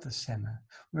beginning of the summer,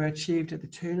 were achieved at the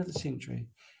turn of the century,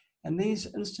 and these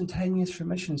instantaneous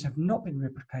remissions have not been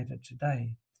replicated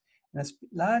today, and it's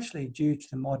largely due to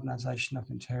the modernization of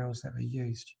materials that were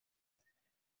used.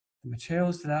 The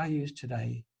materials that are used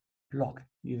today block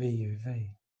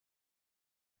UV.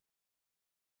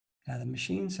 Now, the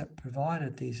machines that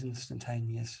provided these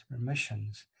instantaneous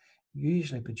remissions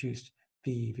usually produced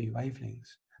VUV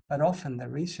wavelengths, but often the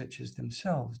researchers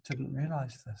themselves didn't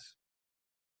realize this.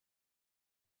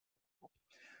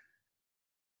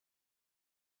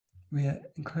 We are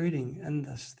including in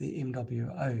this the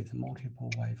MWO, the multiple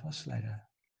wave oscillator.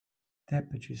 that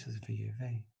produces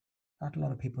VUV. Not a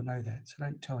lot of people know that, so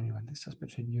don't tell anyone. That's just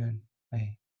between you and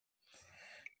me.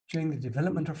 During the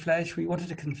development of FLASH, we wanted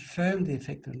to confirm the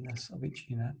effectiveness of each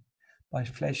unit by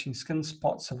flashing skin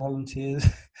spots of volunteers.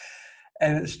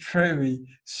 And it's true, we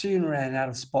soon ran out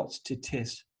of spots to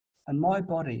test. And my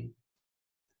body,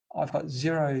 I've got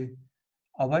 0,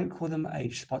 I won't call them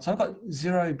age spots, I've got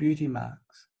 0 beauty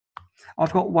marks.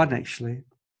 I've got 1 actually,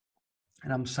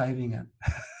 and I'm saving it.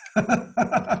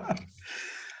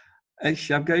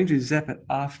 Actually, I'm going to zap it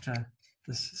after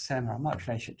this samurai. I might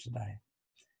flash it today.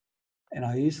 And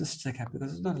I use the sticker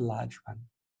because it's not a large one,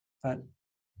 but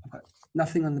I've got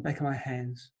nothing on the back of my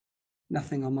hands,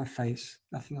 nothing on my face,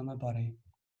 nothing on my body.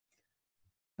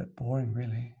 But boring,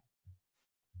 really.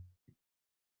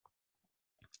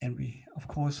 And we, of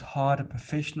course, hired a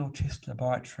professional test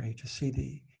laboratory to see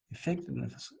the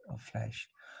effectiveness of FLASH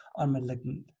on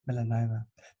malignant melanoma.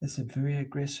 It's a very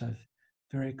aggressive,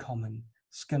 very common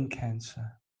skin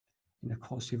cancer. And of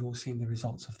course, you've all seen the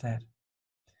results of that.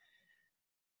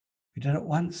 We did it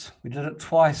once, we did it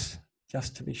twice,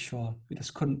 just to be sure. We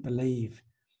just couldn't believe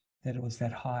that it was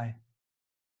that high.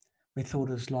 We thought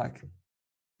it was like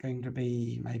going to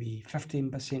be maybe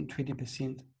 15%,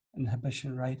 20%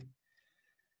 inhibition rate.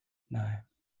 No,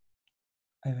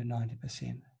 over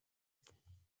 90%.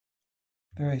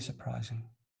 Very surprising.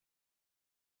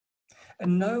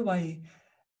 In no way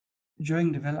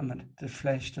during development did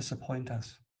FLASH disappoint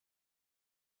us.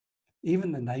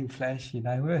 Even the name FLASH, we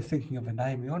were thinking of a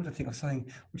name. We wanted to think of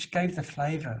something which gave the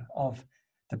flavor of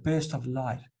the burst of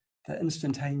light, the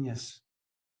instantaneous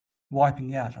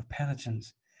wiping out of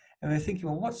pathogens. And we were thinking,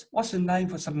 well, what's a name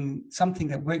for something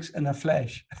that works in a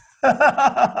flash?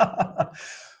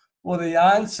 Well, the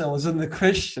answer was in the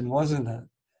question, wasn't it?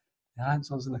 The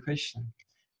answer was in the question.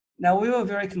 Now, we were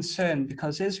very concerned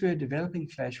because as we were developing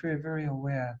FLASH, we were very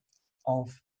aware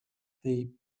of the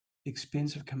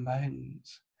expensive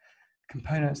components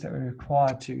that were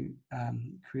required to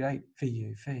create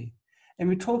VUV. And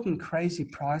we're talking crazy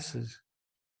prices.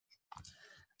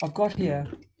 I've got here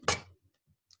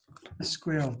a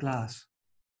square of glass.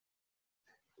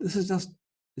 This is just,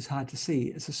 it's hard to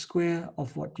see. It's a square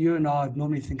of what you and I would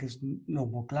normally think is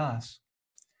normal glass.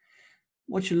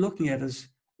 What you're looking at is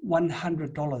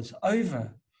 $100,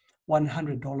 over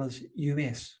 $100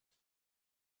 US.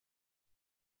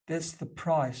 That's the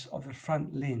price of the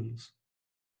front lens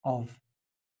of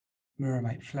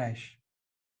MirrorMate FLASH.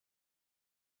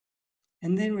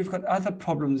 And then we've got other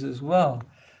problems as well.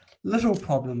 Little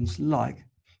problems like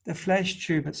the FLASH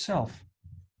tube itself,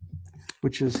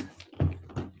 which is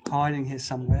hiding here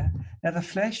somewhere. Now the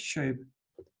FLASH tube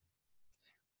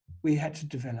we had to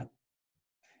develop.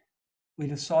 We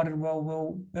decided, well,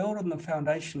 we'll build on the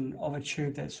foundation of a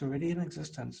tube that's already in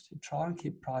existence to try and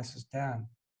keep prices down,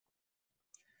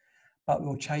 but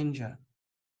we'll change it.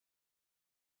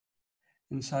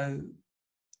 And so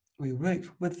we worked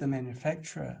with the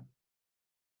manufacturer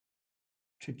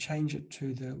to change it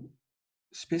to the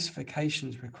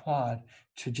specifications required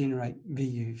to generate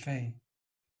VUV.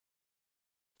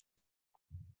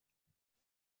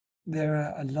 There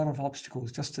are a lot of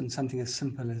obstacles just in something as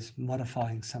simple as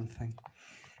modifying something.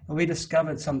 And we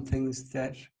discovered some things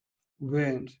that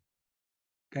weren't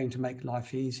going to make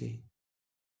life easy.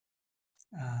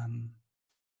 And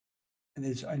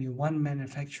there's only one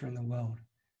manufacturer in the world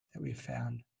that we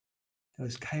found that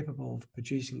was capable of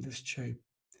producing this tube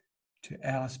to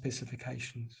our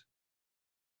specifications.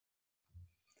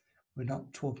 We're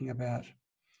not talking about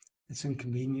it's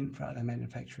inconvenient for other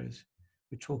manufacturers.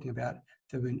 We're talking about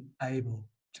they weren't able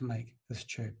to make this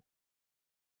tube.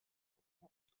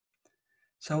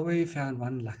 So we found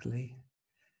one, luckily.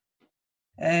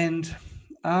 And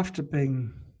after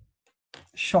being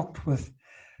shocked with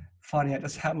finding out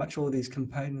just how much all these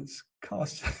components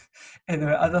cost, and there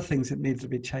are other things that need to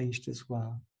be changed as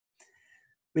well,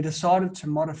 we decided to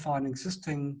modify an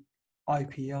existing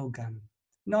IPL gun.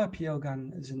 An IPL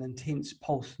gun is an intense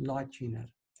pulse light unit.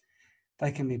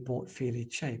 They can be bought fairly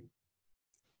cheap,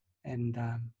 and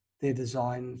they're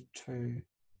designed to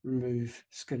remove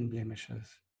skin blemishes.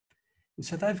 And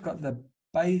so they've got the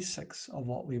basics of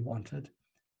what we wanted,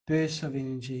 bursts of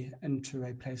energy into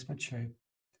a plasma tube.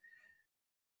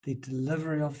 The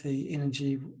delivery of the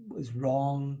energy was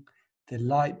wrong. The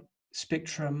light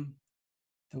spectrum,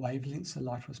 the wavelengths the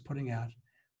light was putting out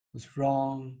was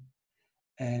wrong,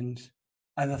 and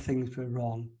other things were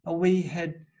wrong. But we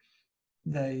had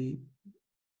the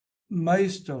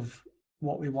most of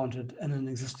what we wanted in an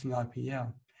existing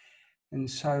IPL. And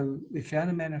so we found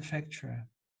a manufacturer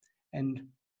and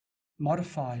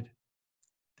modified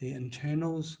the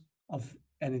internals of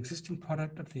an existing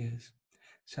product of theirs.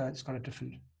 So it's got a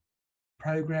different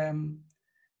program,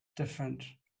 different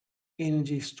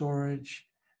energy storage,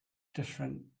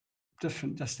 different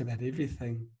just about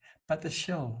everything, but the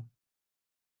shell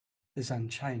is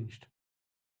unchanged.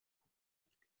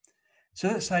 So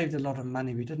that saved a lot of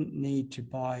money. We didn't need to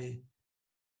buy,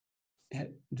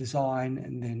 design,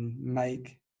 and then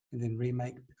make, and then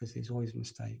remake, because there's always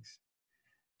mistakes.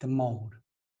 The mold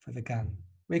for the gun.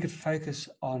 We could focus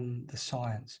on the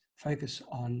science, focus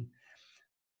on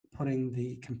putting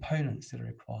the components that are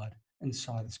required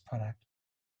inside this product.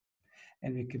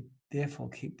 And we could therefore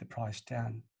keep the price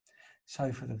down.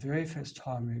 So for the very first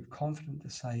time, we were confident to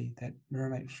say that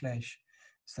Miramate Flash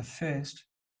is the first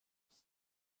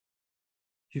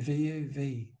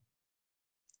VUV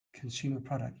consumer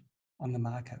product on the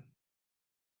market.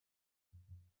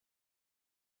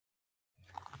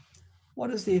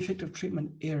 What is the effective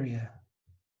treatment area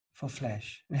for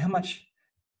flash? And how much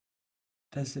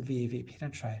does the VUV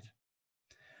penetrate?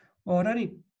 Well, it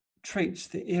only treats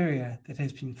the area that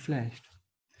has been flashed.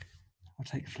 I'll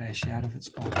take flash out of its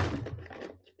box.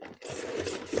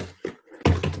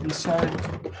 And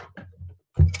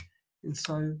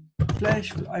so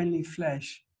flash will only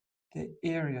flash the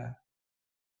area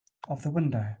of the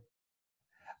window.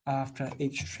 After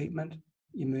each treatment,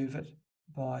 you move it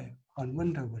by one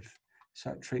window width.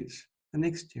 So it treats the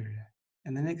next area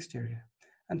and the next area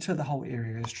until the whole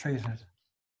area is treated.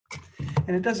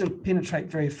 And it doesn't penetrate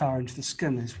very far into the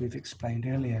skin, as we've explained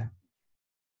earlier.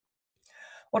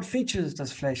 What features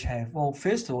does flash have? Well,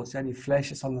 first of all, it's the only flash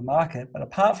that's on the market, but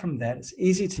apart from that, it's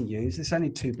easy to use. There's only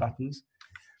 2 buttons.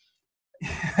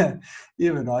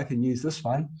 You and I can use this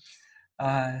one.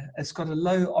 It's got a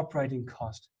low operating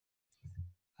cost.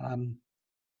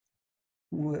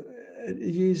 It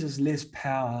uses less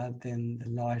power than the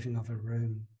lighting of a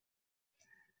room.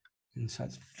 And so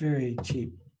it's very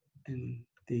cheap in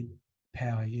the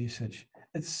power usage.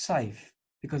 It's safe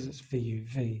because it's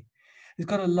VUV. It's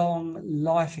got a long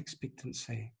life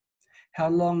expectancy. How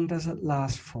long does it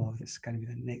last for? That's going to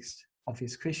be the next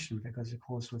obvious question, because of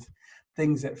course with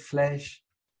things that flash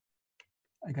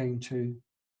are going to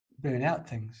burn out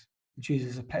things. It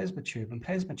uses a plasma tube, and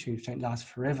plasma tubes don't last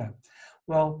forever.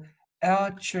 Well,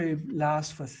 our tube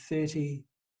lasts for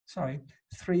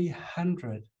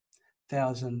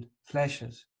 300,000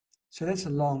 flashes. So that's a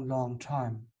long, long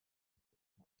time.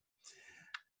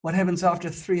 What happens after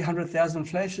 300,000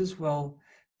 flashes? Well,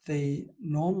 the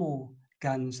normal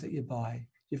guns that you buy,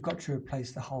 you've got to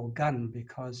replace the whole gun,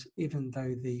 because even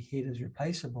though the head is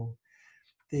replaceable,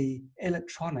 the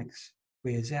electronics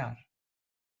wears out.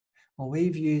 Well,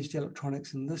 we've used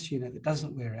electronics in this unit that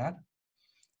doesn't wear out.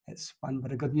 That's one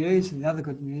bit of good news. And the other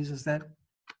good news is that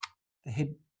the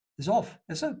head is off.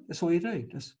 That's it. That's all you do.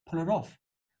 Just pull it off.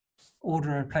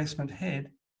 Order a replacement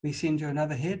head. We send you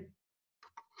another head.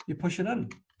 You push it in.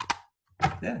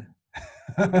 Yeah.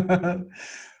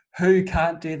 Who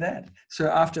can't do that? So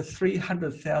after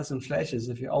 300,000 flashes,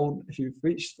 if you've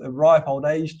reached the ripe old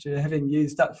age to having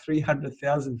used up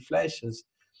 300,000 flashes,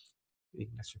 you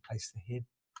can just replace the head.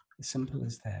 As simple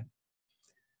as that.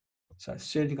 So it's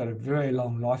certainly got a very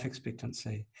long life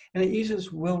expectancy. And it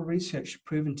uses well-researched,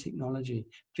 proven technology.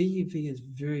 VUV is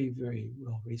very, very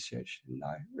well-researched. And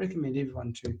I recommend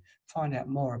everyone to find out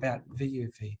more about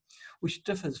VUV, which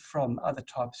differs from other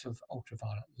types of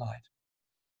ultraviolet light.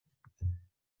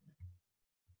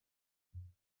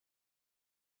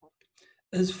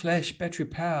 Is flash battery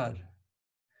powered?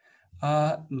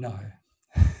 No.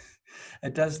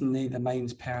 It doesn't need the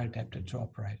mains power adapter to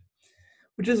operate,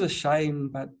 which is a shame,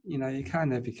 but you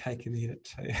can't have your cake and eat it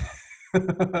too.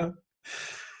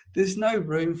 There's no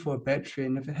room for a battery,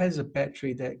 and if it has a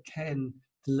battery that can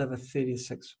deliver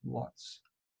 36 watts,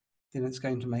 then it's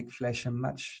going to make flash a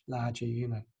much larger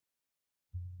unit.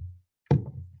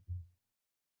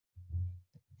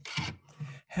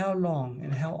 How long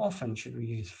and how often should we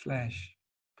use flash?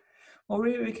 Well,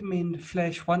 we recommend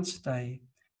flash once a day,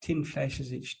 10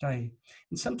 flashes each day.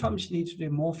 And sometimes you need to do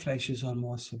more flashes on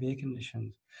more severe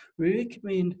conditions. We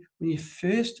recommend when you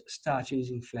first start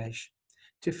using flash,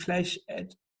 to flash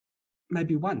at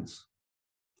maybe once.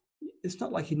 It's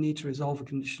not like you need to resolve a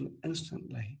condition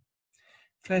instantly.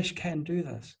 Flash can do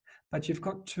this, but you've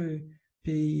got to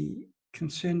be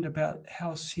concerned about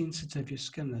how sensitive your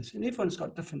skin is. And everyone's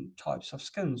got different types of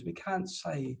skins. We can't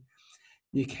say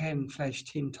you can flash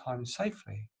 10 times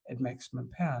safely at maximum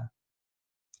power.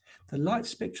 The light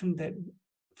spectrum that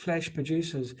flash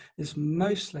produces is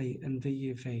mostly in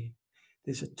VUV.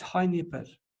 There's a tiny bit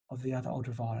of the other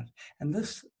ultraviolet, and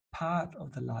this part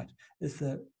of the light is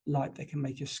the light that can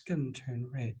make your skin turn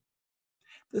red.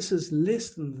 This is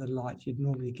less than the light you'd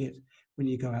normally get when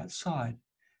you go outside.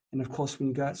 And of course, when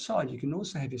you go outside, you can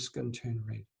also have your skin turn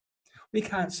red. We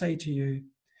can't say to you,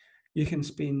 you can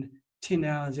spend 10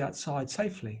 hours outside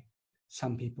safely.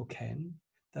 Some people can.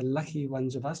 The lucky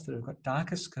ones of us that have got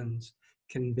darker skins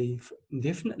can be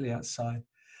indefinitely outside.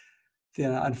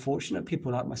 The unfortunate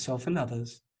people like myself and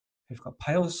others who've got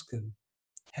pale skin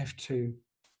have to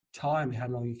time how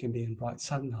long you can be in bright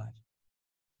sunlight.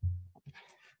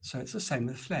 So it's the same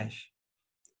with flash.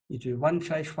 You do one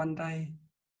flash one day.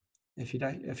 If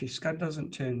your skin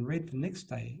doesn't turn red the next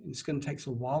day, and skin takes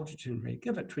a while to turn red,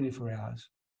 give it 24 hours.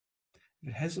 If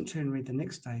it hasn't turned red the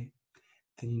next day,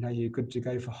 then you know you're good to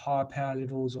go for higher power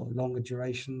levels or longer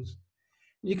durations.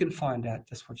 You can find out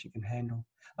just what you can handle.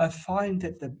 I find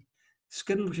that the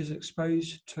skin which is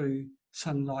exposed to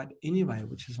sunlight anyway,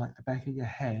 which is like the back of your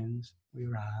hands or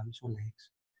your arms or legs,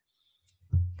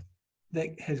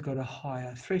 that has got a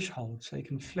higher threshold, so you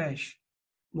can flash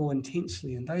more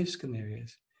intensely in those skin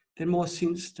areas than more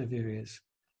sensitive areas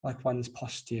like one's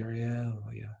posterior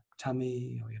or your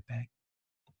tummy or your back.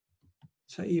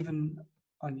 So even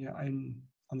on your own,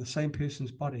 on the same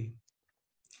person's body,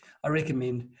 I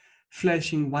recommend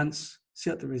flashing once, see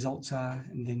what the results are,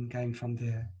 and then going from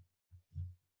there.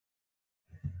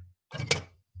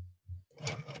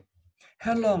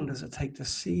 How long does it take to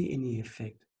see any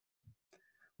effect?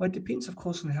 Well, it depends, of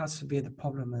course, on how severe the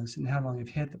problem is and how long you've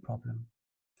had the problem.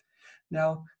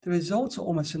 Now, the results are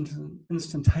almost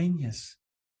instantaneous,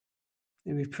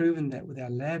 and we've proven that with our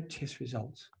lab test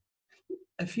results.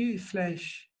 If you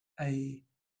flash a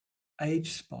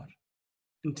age spot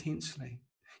intensely,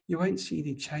 you won't see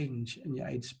the change in your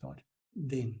age spot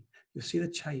then. You'll see the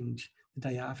change the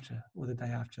day after or the day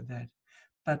after that,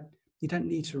 but you don't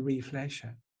need to reflash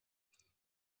it.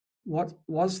 What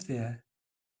was there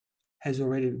has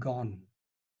already gone.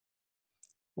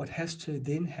 What has to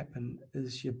then happen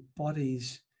is your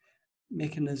body's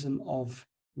mechanism of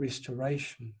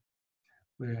restoration,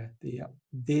 where the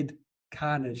dead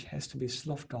carnage has to be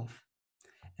sloughed off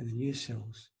and the new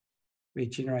cells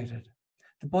regenerated.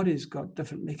 The body's got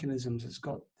different mechanisms. It's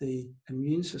got the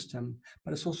immune system,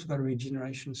 but it's also got a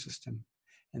regeneration system.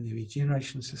 And the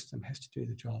regeneration system has to do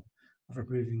the job of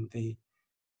removing the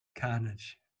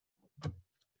carnage.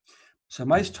 So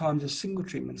most times a single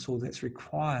treatment's all that's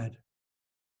required.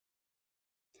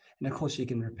 And of course you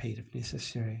can repeat if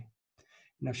necessary.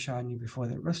 And I've shown you before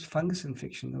that wrist fungus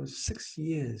infection, there was 6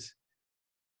 years,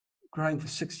 growing for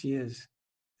 6 years.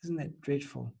 Isn't that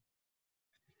dreadful?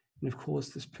 And of course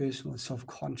this person was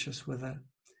self-conscious with it.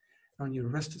 And on your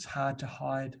wrist it's hard to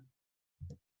hide.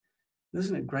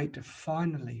 Isn't it great to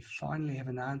finally have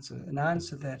an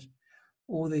answer that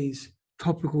all these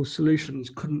topical solutions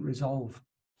couldn't resolve,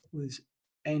 all these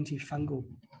antifungal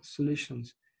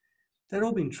solutions. They'd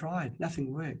all been tried,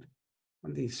 nothing worked.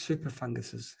 One of these super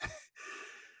funguses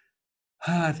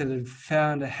that had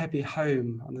found a happy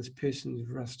home on this person's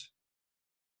wrist.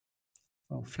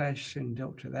 Well, flash soon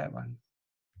dealt to that one.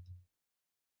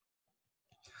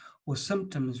 Or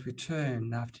symptoms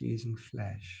return after using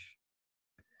flash.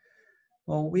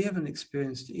 Well, we haven't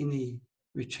experienced any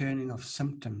returning of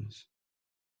symptoms,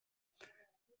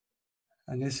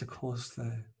 unless, of course,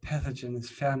 the pathogen has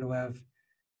found a way of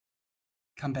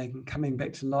coming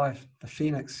back to life, the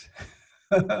phoenix.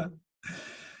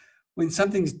 When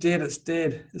something's dead, it's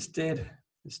dead. It's dead.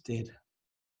 It's dead.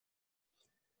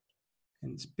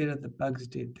 And it's better the bug's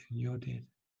dead than you're dead.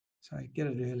 So get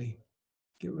it early.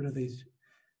 Get rid of these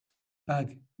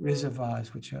bug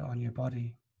reservoirs which are on your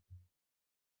body.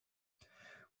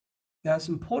 Now, it's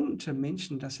important to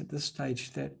mention just at this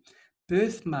stage that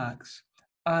birthmarks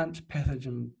aren't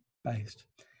pathogen-based.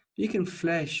 You can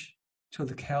flash till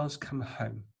the cows come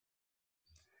home.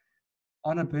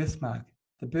 On a birthmark,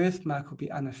 the birthmark will be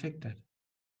unaffected.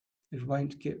 It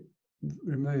won't get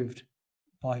removed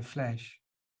by flash.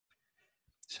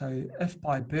 So if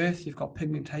by birth you've got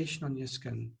pigmentation on your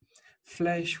skin,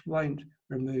 flash won't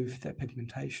remove that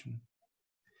pigmentation.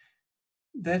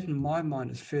 That, in my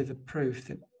mind, is further proof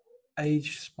that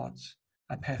age spots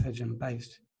are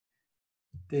pathogen-based.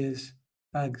 There's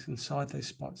bugs inside those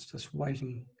spots just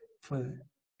waiting for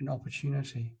an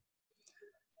opportunity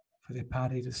for their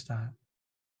party to start.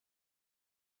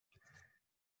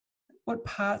 What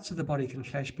parts of the body can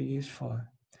flash be used for?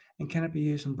 And can it be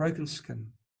used on broken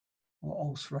skin or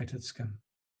ulcerated skin?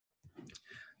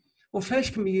 Well,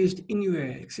 flash can be used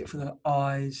anywhere except for the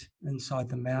eyes, inside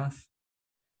the mouth.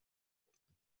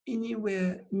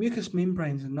 Anywhere, mucous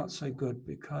membranes are not so good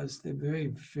because they're very,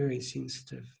 very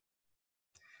sensitive.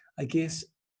 I guess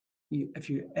if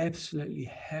you absolutely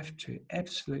have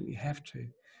to,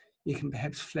 you can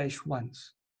perhaps flash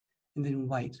once and then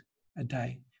wait a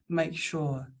day. Make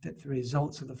sure that the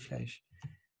results of the flash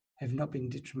have not been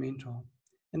detrimental.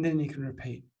 And then you can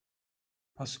repeat,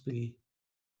 possibly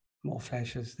more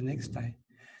flashes the next day.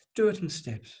 Do it in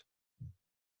steps.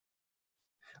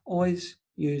 Always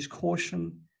use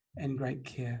caution and great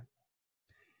care.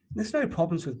 There's no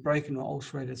problems with broken or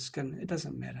ulcerated skin. It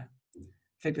doesn't matter. In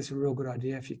fact, it's a real good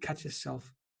idea if you cut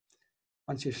yourself,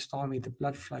 once you've stymied the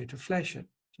blood flow, to flash it,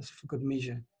 just for good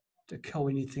measure, to kill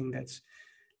anything that's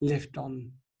left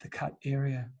on the cut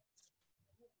area.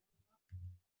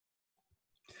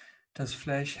 Does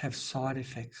flash have side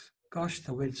effects? Gosh,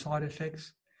 the word side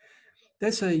effects.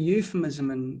 That's a euphemism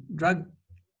in drug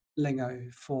lingo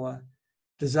for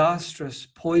disastrous,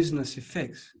 poisonous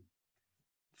effects.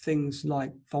 Things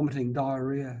like vomiting,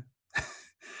 diarrhea,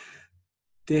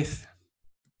 death.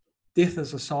 Death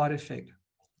is a side effect.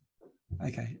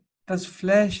 Okay. Does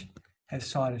flash have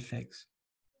side effects?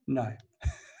 No.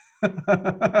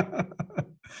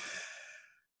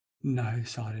 No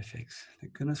side effects.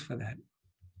 Thank goodness for that.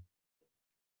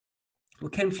 Well,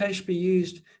 can flash be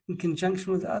used in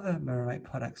conjunction with other Miramate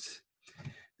products?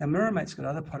 Now, Miramate's got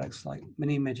other products like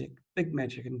Mini Magic, Big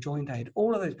Magic, and Joint Aid.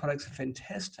 All of those products are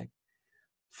fantastic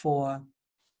for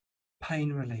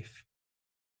pain relief.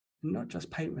 And not just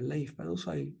pain relief, but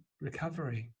also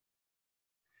recovery.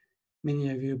 Many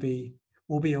of you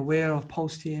will be aware of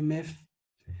pulsed EMF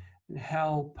and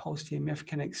how pulsed EMF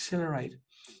can accelerate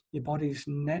your body's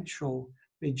natural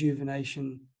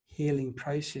rejuvenation healing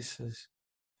processes.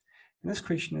 And this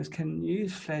question is, can you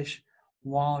use flash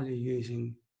while you're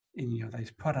using any of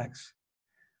those products?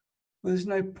 Well, there's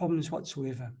no problems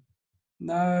whatsoever.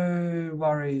 No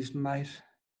worries, mate.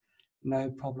 No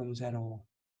problems at all.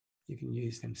 You can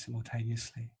use them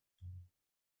simultaneously.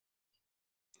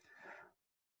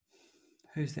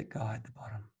 Who's that guy at the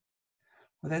bottom?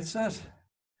 Well, that's it.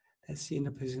 That's the end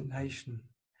of presentation.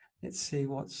 Let's see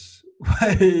what's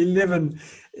 11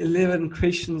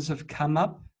 questions have come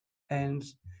up, and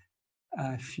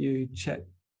a few chat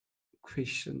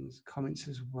questions, comments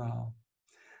as well.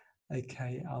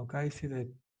 Okay, I'll go through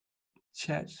the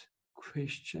chat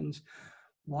questions.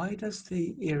 Why does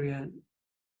the area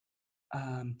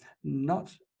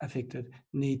not affected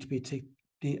need to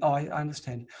be I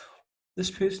understand.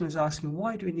 This person is asking,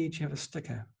 why do we need to have a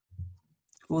sticker?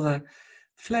 Well, the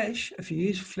flash, if you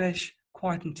use flash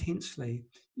quite intensely,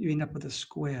 you end up with a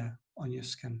square on your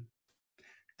skin.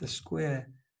 The square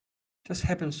just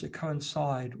happens to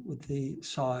coincide with the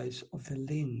size of the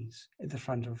lens at the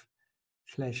front of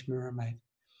flash Miramate.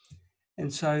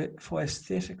 And so for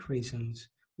aesthetic reasons,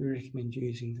 we recommend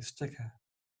using the sticker.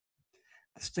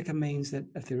 The sticker means that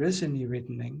if there is any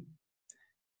reddening,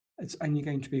 it's only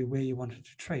going to be where you want it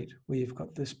to treat, where you've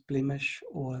got this blemish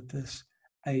or this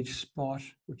age spot,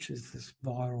 which is this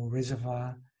viral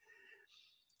reservoir.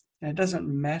 And it doesn't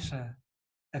matter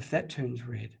if that turns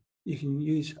red. You can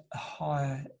use a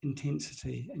higher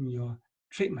intensity in your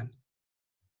treatment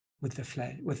with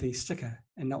the sticker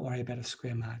and not worry about a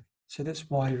square mark. So that's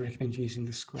why we recommend using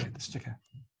the sticker.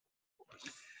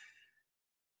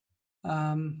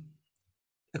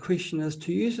 The question is,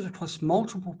 to use it across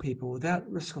multiple people without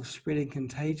risk of spreading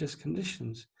contagious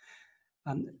conditions,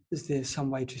 is there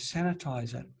some way to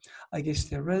sanitize it? I guess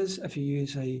there is. If you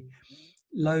use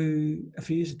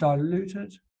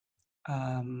diluted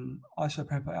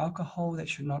isopropyl alcohol, that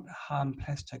should not harm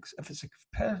plastics. If it's a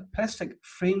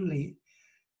plastic-friendly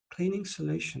cleaning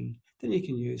solution, then you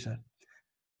can use it.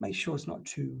 Make sure it's not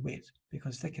too wet,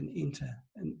 because they can enter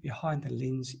behind the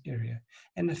lens area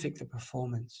and affect the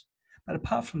performance. But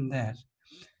apart from that,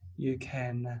 you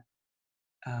can,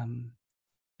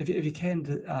 if you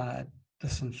can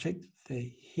disinfect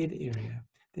the head area,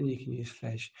 then you can use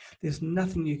flash. There's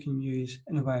nothing you can use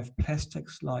in the way of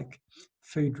plastics like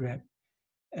food wrap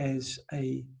as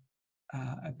a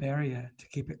barrier to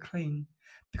keep it clean,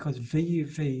 because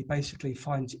VUV basically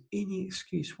finds any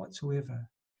excuse whatsoever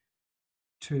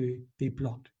to be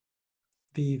blocked.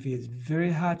 VUV is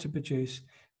very hard to produce,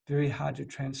 very hard to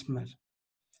transmit,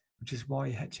 which is why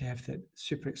you had to have that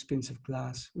super expensive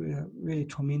glass. We're really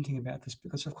tormenting about this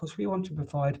because, of course, we want to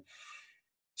provide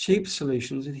cheap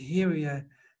solutions, and here we are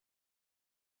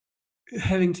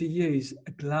having to use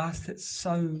a glass that's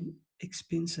so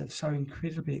expensive, so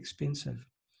incredibly expensive.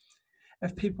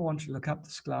 If people want to look up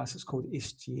this glass, it's called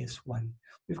SGS1.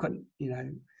 We've got,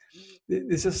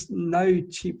 there's just no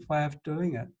cheap way of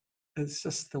doing it. It's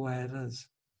just the way it is.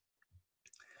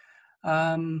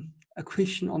 A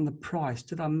question on the price.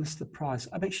 Did I miss the price?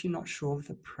 I'm actually not sure of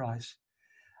the price,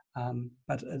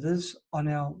 but it is on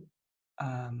our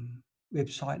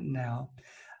website now,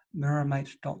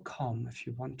 miramate.com, if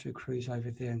you want to cruise over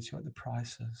there and see what the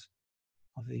price is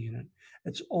of the unit.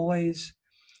 It's always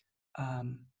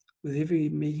with every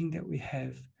meeting that we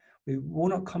have, we will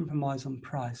not compromise on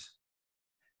price.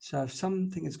 So if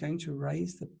something is going to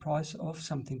raise the price of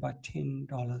something by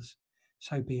 $10,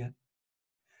 so be it.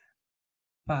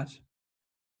 But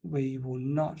we will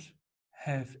not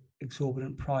have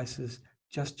exorbitant prices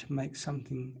just to make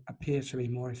something appear to be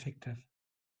more effective.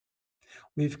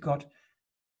 We've got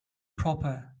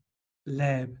proper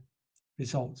lab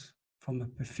results from a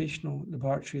professional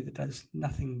laboratory that does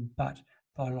nothing but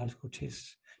biological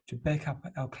tests to back up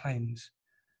our claims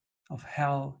of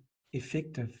how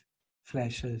effective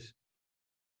flash is.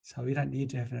 So we don't need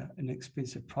to have an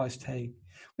expensive price tag.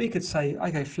 We could say,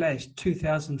 okay, flash,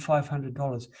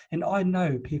 $2,500. And I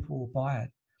know people will buy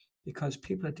it because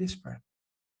people are desperate.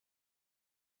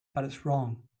 But it's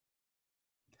wrong.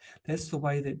 That's the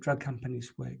way that drug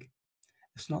companies work.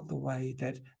 It's not the way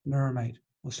that Miramate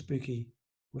or Spooky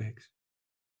works.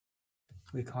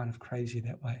 We're kind of crazy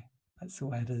that way. That's the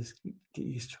way it is. Get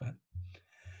used to it.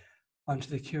 On to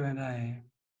the Q&A.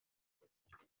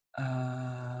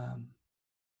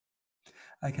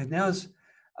 Okay, now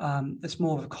it's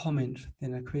more of a comment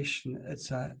than a question.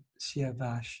 It's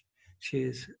Siavash. She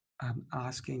is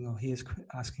asking, or he is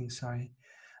asking, sorry.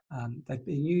 They've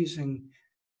been using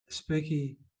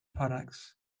Spooky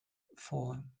products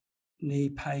for knee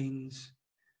pains,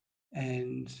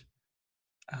 and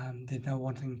they're now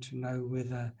wanting to know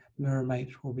whether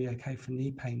Miramate will be okay for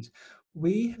knee pains.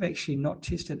 We have actually not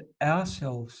tested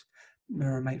ourselves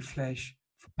Miramate Flash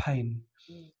for pain.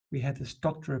 We had this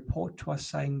doctor report to us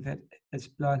saying that it's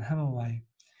blown him away,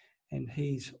 and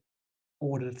he's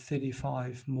ordered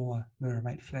 35 more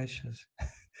Miramate Flashes.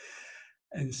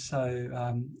 And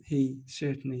so he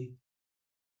certainly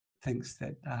thinks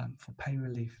that for pain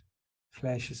relief,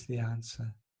 Flash is the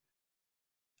answer.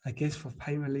 I guess for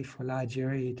pain relief for large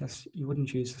area, you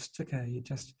wouldn't use a sticker, you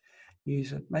just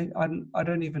use it. Maybe I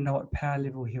don't even know what power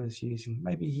level he was using.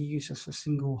 Maybe he uses a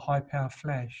single high power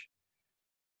flash.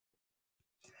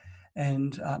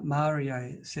 And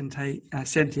Mario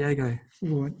Santiago,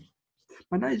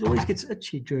 my nose always gets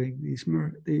itchy during these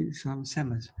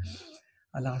summers.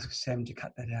 I'll ask Sam to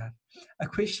cut that out. A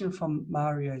question from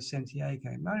Mario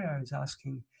Santiago. Mario is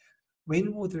asking,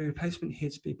 when will the replacement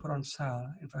heads be put on sale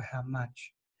and for how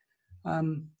much?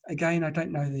 Again, I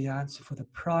don't know the answer for the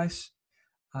price,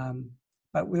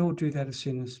 but we'll do that as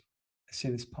soon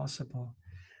as possible.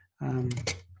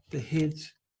 The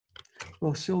heads,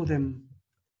 we'll sell them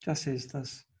just as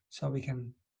this, so we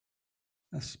can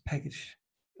this package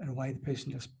in a way the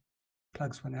person just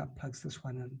plugs one out, plugs this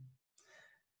one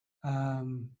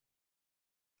in.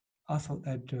 I thought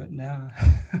they'd do it now,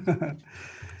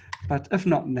 but if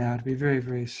not now, it'll be very,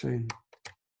 very soon.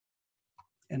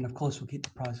 And of course, we'll keep the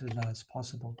price as low as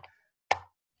possible.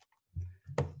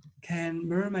 Can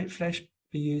Miramate Flash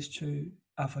be used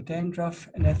for dandruff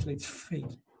and athlete's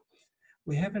feet?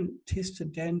 We haven't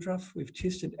tested dandruff. We've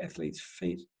tested athlete's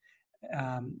feet,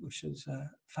 which is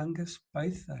fungus,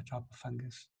 both a type of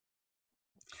fungus.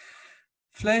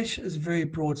 Flash is a very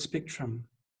broad spectrum.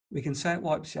 We can say it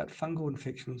wipes out fungal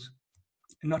infections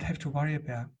and not have to worry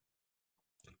about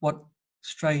what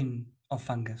strain of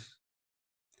fungus.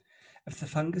 If the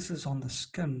fungus is on the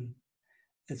skin,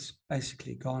 it's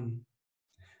basically gone.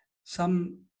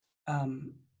 Some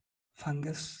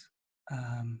fungus,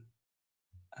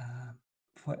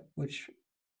 which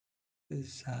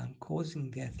is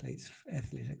causing the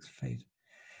athletics feet,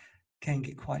 can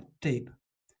get quite deep.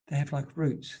 They have like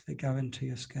roots that go into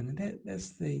your skin, and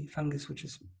that's the fungus which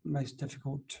is most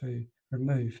difficult to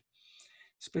remove,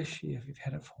 especially if you've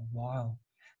had it for a while.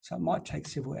 So it might take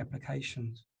several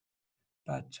applications,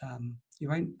 but you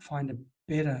won't find a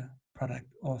better product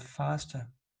or faster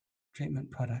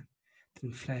treatment product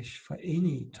than Flash for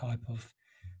any type of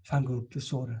fungal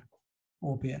disorder,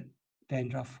 albeit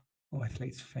dandruff or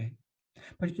athlete's feet.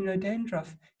 But you know,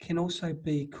 dandruff can also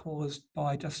be caused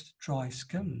by just dry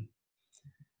skin.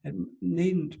 It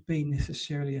needn't be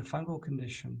necessarily a fungal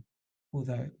condition,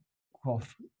 although, well,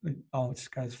 I'll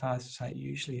just go as far as to say it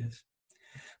usually is.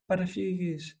 But if you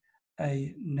use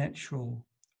a natural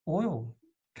oil,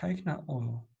 coconut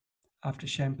oil, after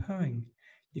shampooing,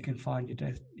 you can find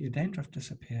your dandruff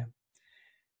disappear.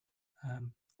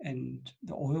 And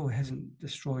the oil hasn't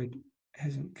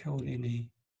killed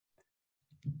any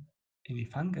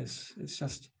fungus. It's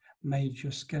just made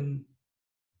your skin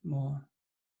more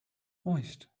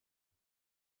moist.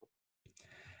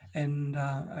 And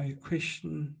a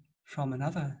question from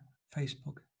another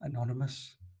Facebook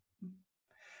anonymous,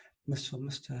 Miss or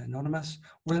Mr. Anonymous,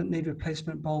 will it need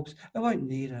replacement bulbs? It won't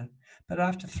need it, but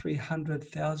after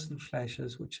 300,000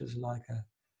 flashes, which is like a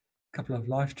couple of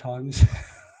lifetimes,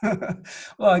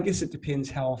 Well, I guess it depends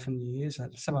how often you use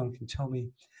it. Someone can tell me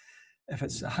if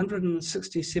it's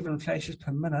 167 flashes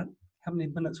per minute, how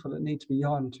many minutes will it need to be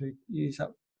on to use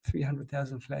up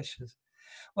 300,000 flashes?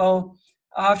 Well,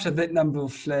 after that number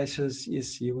of flashes,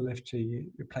 yes, you will have to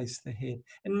replace the head.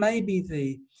 And maybe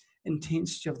the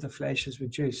intensity of the flash is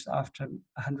reduced after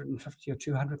 150 or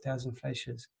 200,000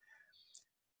 flashes.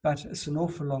 But it's an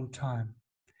awful long time,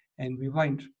 and we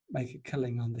won't make a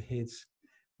killing on the heads.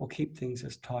 We'll keep things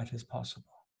as tight as possible.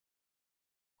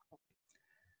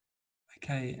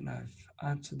 Okay, and I've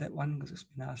answered that one because it's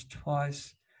been asked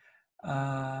twice.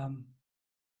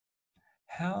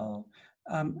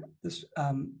 This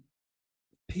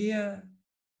Pierre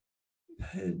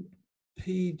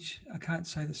Page, I can't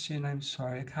say the surname,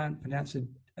 sorry, I can't pronounce a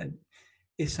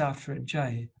S after a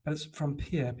J, but it's from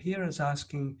Pierre. Pierre is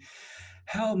asking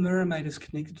how Mirrormate is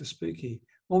connected to Spooky.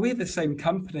 Well, we're the same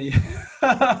company.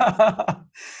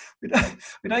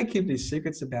 we don't keep these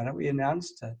secrets about it. We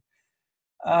announced it.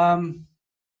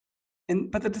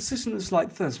 But the decision is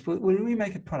like this: when we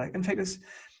make a product, in fact, it's,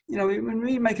 when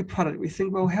we make a product, we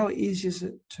think, well, how easy is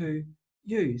it to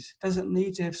use? Does it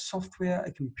need to have software,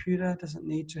 a computer? Does it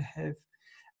need to have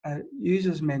a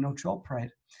user's manual to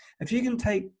operate? If you can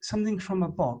take something from a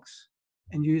box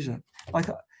and use it, like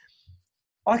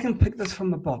I can pick this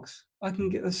from the box. I can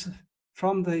get this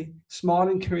from the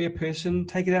Smiling Courier person,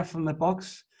 take it out from the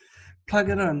box, plug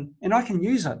it in, and I can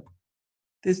use it.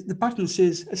 The button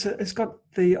says, it's got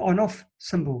the on-off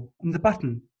symbol on the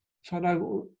button. So I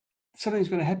know something's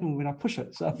going to happen when I push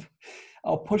it. So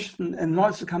I'll push and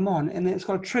lights will come on, and then it's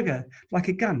got a trigger like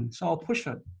a gun. So I'll push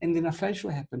it and then a flash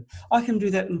will happen. I can do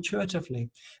that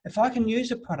intuitively. If I can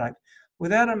use a product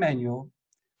without a manual,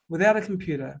 without a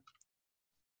computer,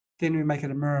 then we make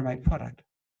it a Mirrormate product.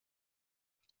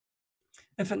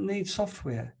 If it needs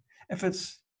software, if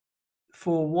it's,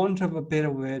 for want of a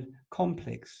better word,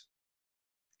 complex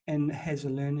and has a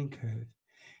learning curve,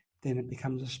 then it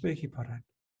becomes a Spooky product.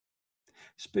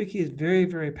 Spooky is very,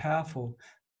 very powerful,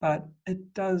 but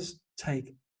it does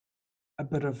take a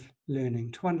bit of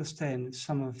learning to understand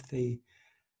some of the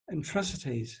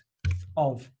intricacies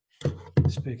of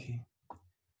Spooky.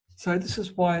 So this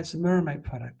is why it's a Mirrormate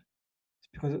product. It's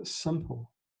because it's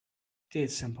simple,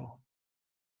 dead simple.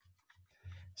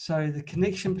 So the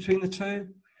connection between the two,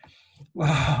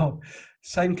 well,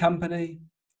 same company,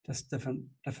 just different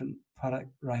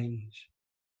product range.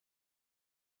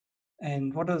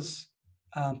 And what does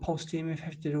pulsed EMF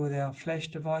have to do with our flash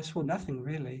device? Well, nothing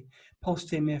really.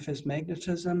 Pulsed EMF is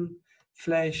magnetism.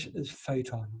 Flash is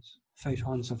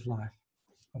photons of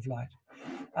light.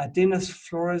 Dennis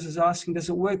Flores is asking, does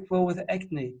it work well with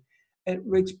acne? It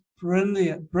works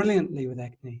brilliantly with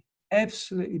acne.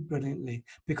 Absolutely brilliantly.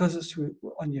 Because it's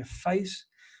on your face,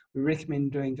 we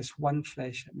recommend doing just one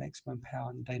flash at maximum power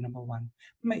on day number 1.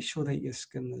 Make sure that your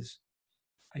skin is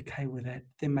okay with that.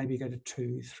 Then maybe go to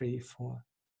 2, 3, 4.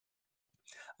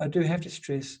 I do have to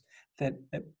stress that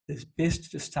it is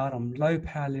best to start on low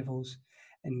power levels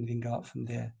and then go up from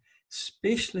there,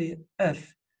 especially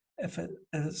if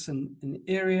it's in an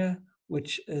area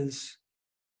which is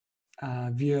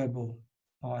viewable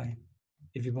by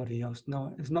everybody else.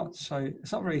 No, it's not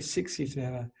very sexy to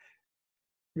have a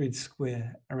red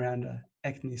square around an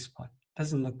acne spot. It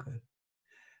doesn't look good.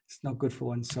 It's not good for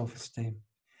one's self-esteem.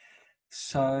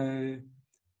 So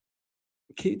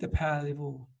keep the power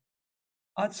level,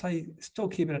 I'd say still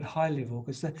keep it at high level,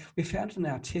 because we found in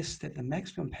our tests that the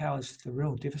maximum power is the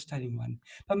real devastating one,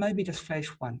 but maybe just flash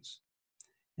once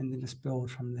and then just build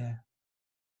from there.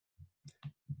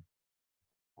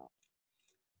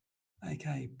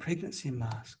 Okay, pregnancy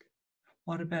mask.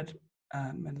 What about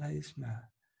melasma?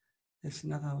 There's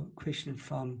another question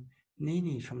from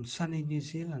Nini from sunny New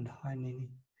Zealand. Hi,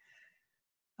 Nini.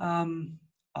 I'm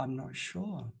not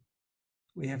sure.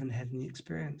 We haven't had any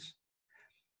experience.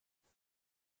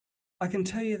 I can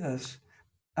tell you this,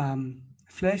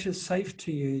 flash is safe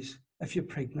to use if you're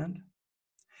pregnant.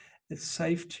 It's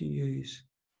safe to use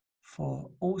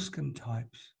for all skin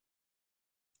types,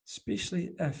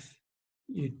 especially if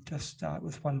you just start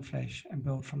with one flash and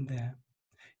build from there.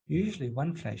 Usually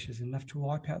one flash is enough to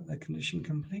wipe out the condition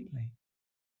completely.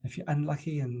 If you're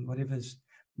unlucky and whatever's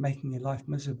making your life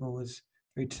miserable is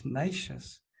very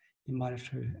tenacious, you might have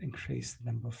to increase the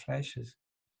number of flashes.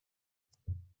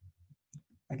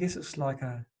 I guess it's like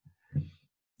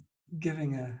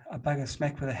giving a bug a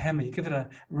smack with a hammer. You give it a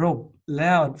real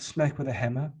loud smack with a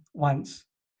hammer once,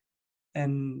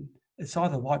 and it's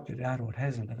either wiped it out or it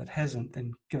hasn't. If it hasn't,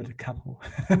 then give it a couple.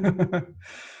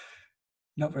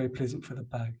 Not very pleasant for the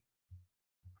bug.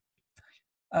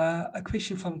 A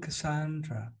question from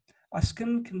Cassandra. Are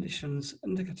skin conditions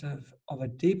indicative of a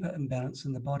deeper imbalance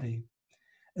in the body?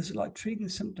 Is it like treating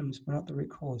symptoms but not the root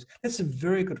cause? That's a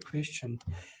very good question.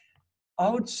 I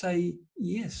would say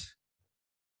yes.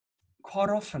 Quite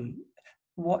often,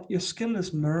 what your skin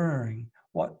is mirroring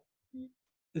what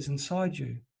is inside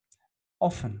you,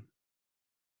 often.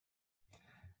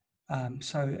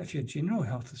 So if your general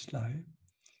health is low,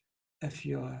 if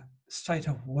your state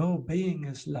of well-being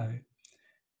is low,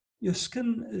 your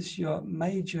skin is your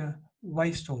major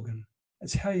waste organ.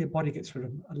 It's how your body gets rid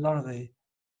of a lot of the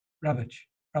rubbish.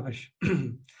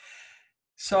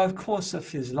 So of course,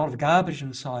 if there's a lot of garbage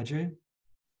inside you,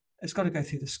 it's got to go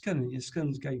through the skin, and your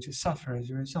skin's going to suffer as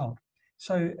a result.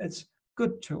 So it's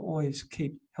good to always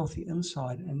keep healthy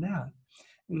inside and out.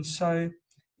 And so,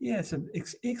 yeah, it's an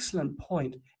excellent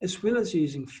point. As well as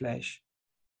using Flash,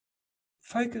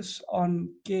 focus on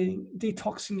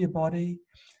detoxing your body.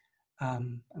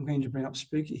 I'm going to bring up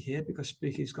Spooky here because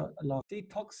Spooky's got a lot of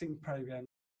detoxing program.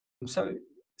 So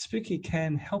Spooky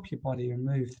can help your body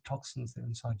remove the toxins that are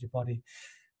inside your body.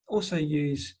 Also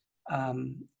use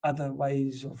other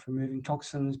ways of removing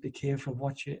toxins. Be careful of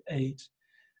what you eat,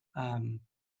 and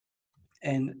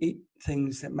eat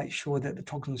things that make sure that the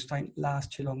toxins don't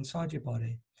last too long inside your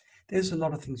body. There's a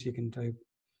lot of things you can do,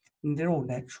 and they're all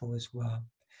natural as well.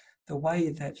 The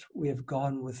way that we have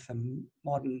gone with the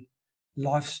modern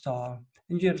lifestyle,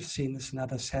 and you've seen this in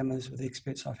other seminars with the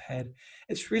experts I've had,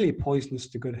 it's really poisonous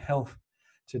to good health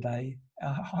today.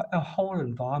 Our whole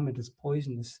environment is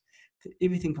poisonous.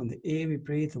 Everything from the air we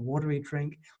breathe, the water we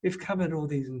drink. We've covered all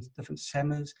these in different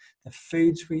seminars, the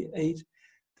foods we eat,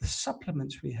 the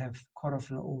supplements we have quite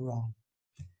often are all wrong.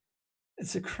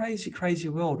 It's a crazy, crazy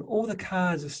world. All the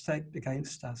cards are staked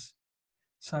against us.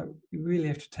 So you really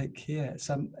have to take care. It's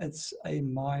a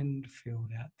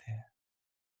minefield out there.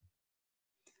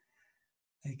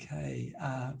 Okay,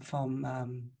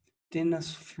 from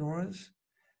Dennis Flores.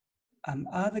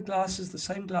 Are the glasses the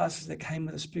same glasses that came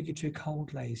with a Spooky 2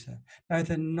 cold laser? No,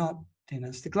 they're not,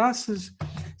 Dennis. The glasses,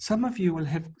 some of you will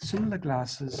have similar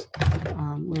glasses.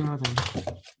 Where are they?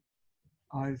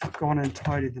 I've gone and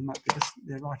tidied them up because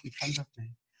they're right in front of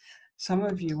me. Some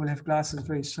of you will have glasses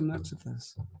very similar to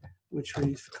this, which we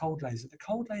use for cold laser. The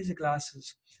cold laser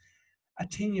glasses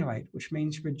attenuate, which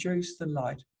means reduce the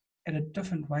light at a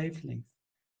different wavelength.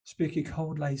 Spooky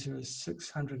cold laser is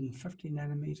 650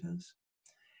 nanometers.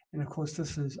 And of course,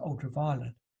 this is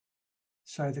ultraviolet.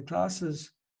 So the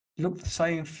glasses look the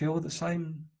same, feel the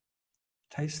same,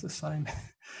 taste the same,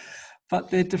 but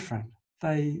they're different.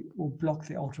 They will block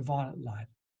the ultraviolet light.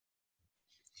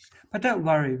 But don't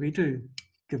worry, we do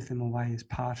give them away as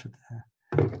part of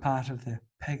the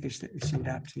package that we send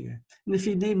out to you. And if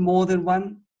you need more than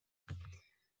one,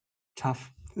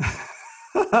 tough.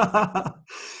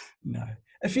 No.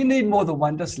 If you need more than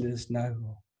one, just let us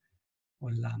know.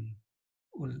 We'll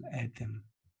add them.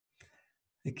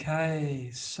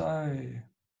 Okay, so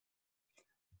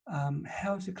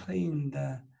how to clean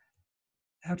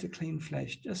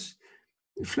Flash.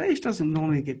 Flash doesn't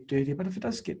normally get dirty, but if it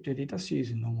does get dirty, just use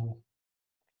a normal.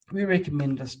 We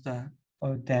recommend just a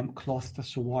damp cloth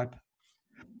just to wipe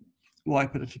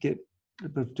it if you get a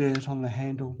bit of dirt on the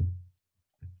handle.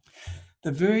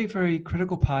 The very, very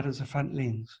critical part is the front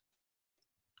lens.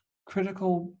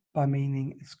 Critical by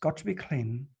meaning it's got to be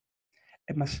clean.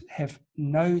 It must have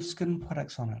no skin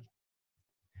products on it.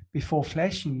 Before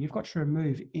flashing, you've got to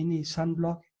remove any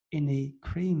sunblock, any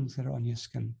creams that are on your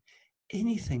skin.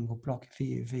 Anything will block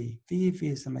VUV. VUV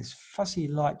is the most fussy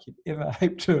light you'd ever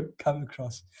hope to come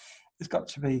across. It's got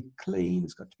to be clean,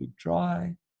 it's got to be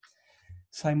dry.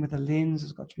 Same with the lens,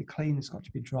 it's got to be clean, it's got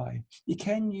to be dry. You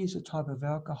can use a type of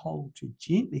alcohol to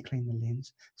gently clean the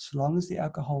lens, so long as the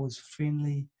alcohol is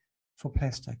friendly for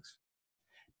plastics.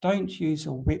 Don't use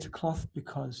a wet cloth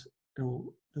because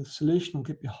the solution will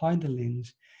get behind the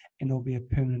lens and it'll be a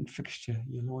permanent fixture.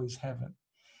 You'll always have it.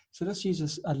 So just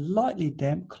use a lightly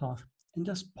damp cloth and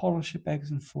just polish it backwards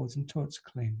and forwards until it's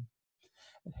clean.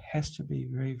 It has to be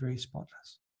very, very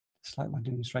spotless. It's like my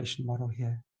demonstration model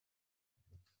here.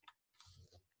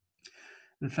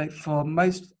 In fact, for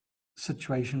most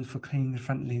situations for cleaning the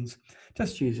front lens,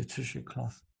 just use a tissue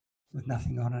cloth with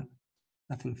nothing on it,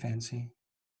 nothing fancy.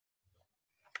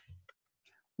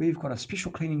 We've got a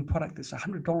special cleaning product that's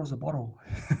 $100 a bottle.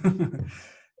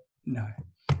 No.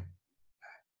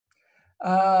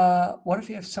 What if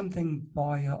you have something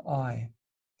by your eye?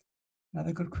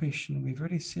 Another good question. We've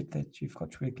already said that you've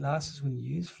got to wear glasses when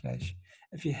you use Flash.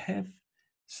 If you have,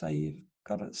 say you've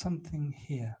got something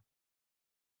here,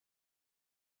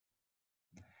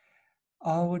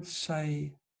 I would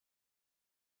say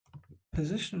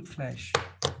position Flash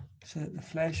so that the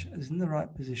Flash is in the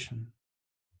right position.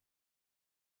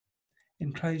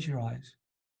 then close your eyes,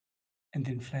 and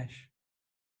then flash.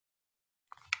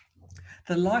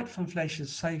 The light from flash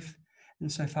is safe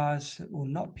insofar as it will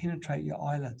not penetrate your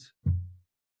eyelids.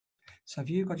 So if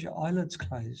you've got your eyelids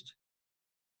closed,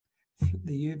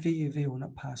 the UV will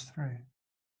not pass through.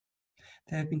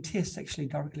 There have been tests actually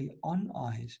directly on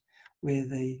eyes where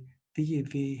the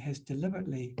VUV has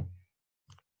deliberately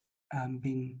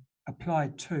been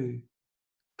applied to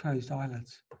closed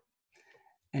eyelids,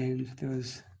 and there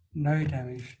was no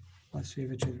damage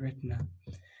whatsoever to the retina.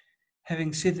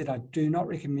 Having said that, I do not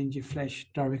recommend you flash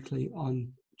directly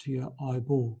onto your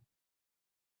eyeball,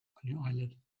 on your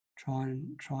eyelid. Try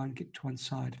and get to one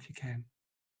side if you can.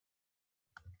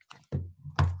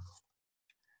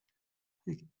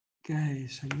 Okay,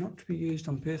 so not to be used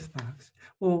on birthmarks.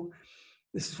 Well,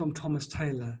 this is from Thomas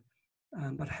Taylor.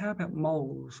 But how about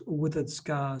moles or withered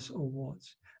scars or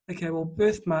warts? Okay, well,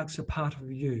 birthmarks are part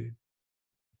of you.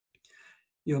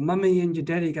 Your mummy and your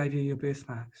daddy gave you your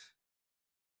birthmarks,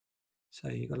 so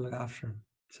you've got to look after them.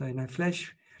 So, no,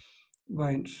 flash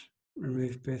won't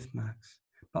remove birthmarks.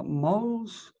 But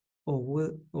moles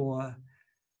or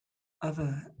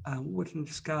other withered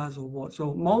scars or warts,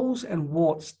 or moles and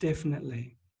warts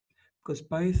definitely, because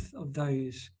both of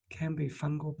those can be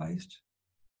fungal based.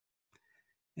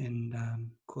 And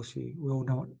of course, we all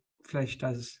know what flash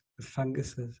does with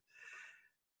funguses.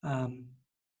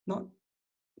 Not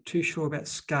too sure about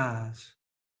scars,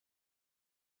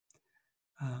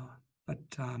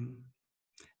 but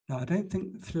no, I don't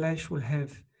think flash will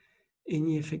have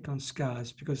any effect on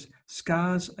scars, because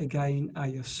scars again are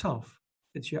yourself.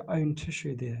 It's your own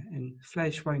tissue there, and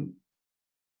flash won't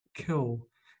kill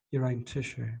your own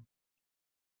tissue.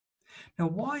 Now,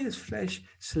 why is flash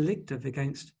selective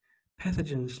against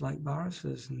pathogens like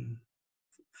viruses and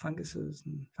funguses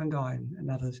and fungi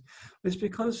and others? It's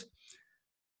because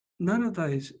none of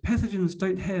those pathogens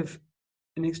don't have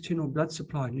an external blood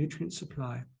supply, nutrient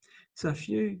supply. So if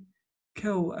you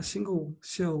kill a single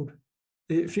cell,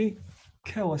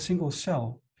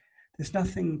 there's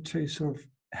nothing to sort of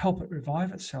help it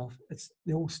revive itself.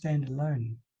 They all stand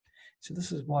alone. So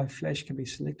this is why flash can be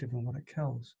selective in what it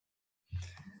kills.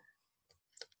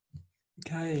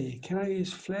 Okay, can I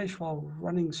use flash while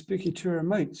running Spooky 2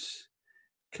 remotes,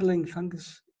 killing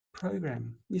fungus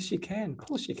program? Yes, you can. Of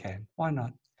course you can. Why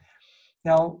not?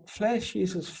 Now, flash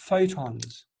uses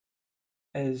photons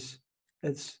as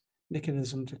its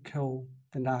mechanism to kill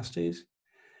the nasties.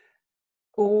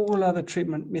 All other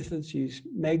treatment methods use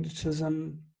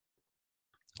magnetism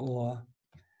or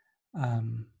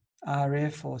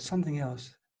RF or something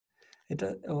else.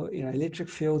 Or electric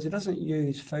fields. It doesn't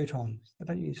use photons. They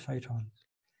don't use photons.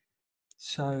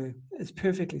 So it's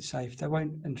perfectly safe. They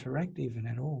won't interact even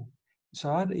at all.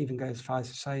 So I'd even go as far as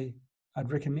to say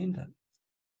I'd recommend it.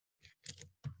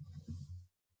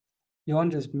 You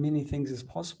want as many things as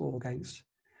possible against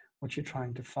what you're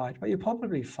trying to fight, but you'll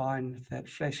probably find that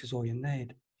flash is all you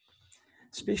need,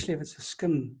 especially if it's a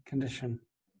skin condition.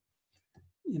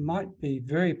 You might be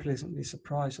very pleasantly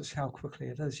surprised as how quickly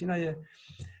it is.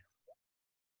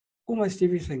 Almost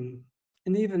everything,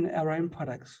 and even our own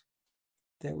products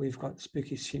that we've got,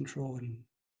 Spooky Central and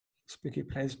Spooky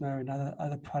Plasma and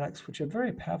other products, which are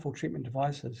very powerful treatment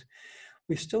devices,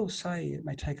 we still say it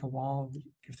may take a while,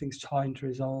 give things time to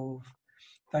resolve,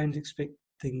 don't expect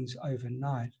things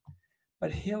overnight.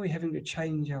 But here we're having to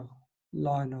change our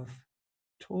line of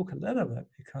talk a little bit,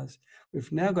 because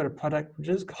we've now got a product which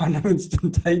is kind of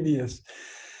instantaneous,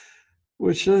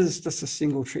 which is just a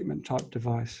single treatment type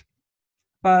device.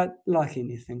 But like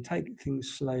anything, take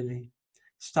things slowly.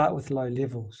 Start with low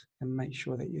levels and make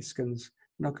sure that your skin's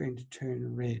not going to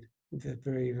turn red with the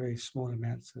very, very small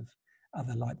amounts of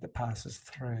other light that passes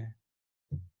through.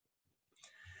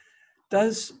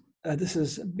 This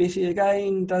is Betty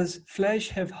again. Does flash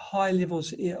have high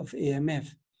levels of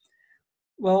EMF?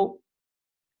 Well,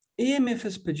 EMF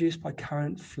is produced by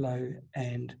current, flow,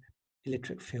 and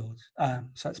electric fields.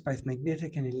 So it's both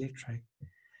magnetic and electric.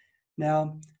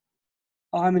 Now,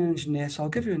 I'm an engineer, so I'll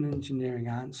give you an engineering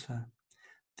answer.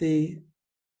 The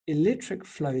electric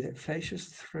flow that flashes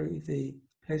through the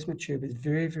plasma tube is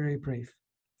very, very brief.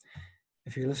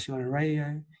 If you're listening on a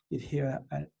radio, you'd hear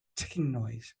a ticking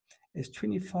noise as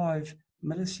 25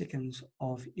 milliseconds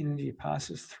of energy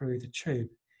passes through the tube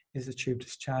as the tube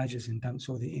discharges and dumps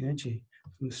all the energy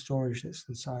from the storage that's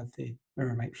inside the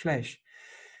MirrorMate flash.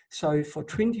 So for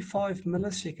 25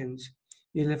 milliseconds,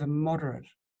 you'll have a moderate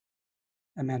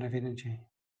amount of energy.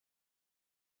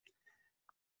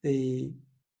 The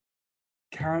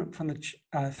current from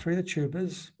through the tube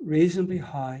is reasonably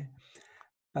high,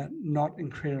 but not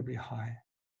incredibly high.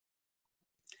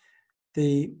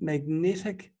 The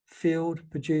magnetic field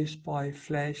produced by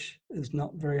flash is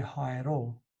not very high at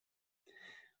all.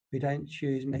 We don't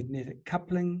use magnetic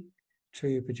coupling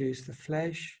to produce the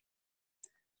flash,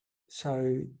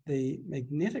 so the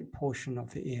magnetic portion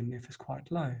of the EMF is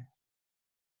quite low.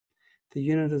 The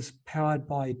unit is powered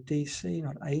by DC,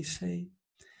 not AC.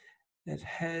 It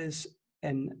has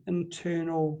an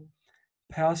internal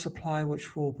power supply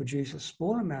which will produce a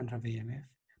small amount of EMF,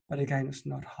 but again, it's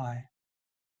not high.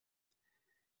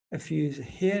 If you use a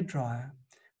hairdryer,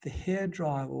 the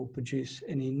hairdryer will produce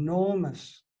an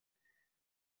enormous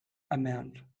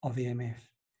amount of EMF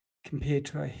compared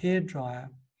to a hairdryer.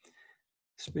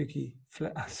 Spooky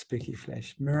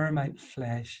Flash, Mirrormate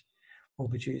Flash will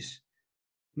produce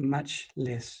much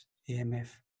less EMF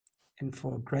and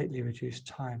for a greatly reduced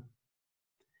time.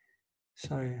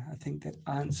 So I think that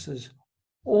answers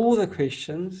all the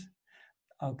questions.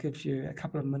 I'll give you a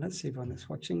couple of minutes, everyone that's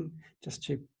watching, just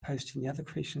to post any other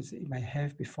questions that you may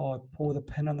have before I pull the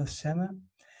pin on the summer.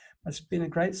 It's been a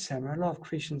great summer. A lot of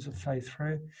questions have flowed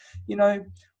through. You know,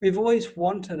 we've always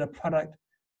wanted a product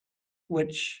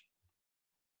which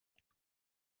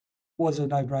was a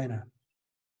no-brainer.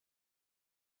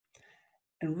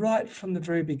 And right from the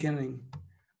very beginning,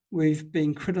 we've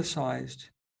been criticized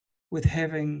with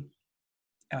having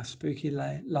our spooky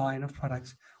line of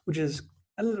products, which is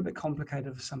a little bit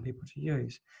complicated for some people to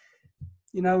use.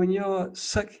 You know, when you're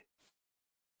sick,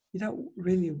 you don't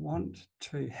really want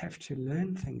to have to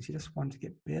learn things. You just want to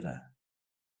get better.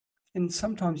 And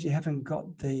sometimes you haven't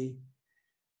got the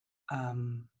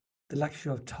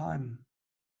luxury of time.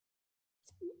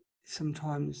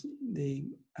 Sometimes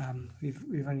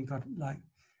we've only got like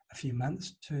a few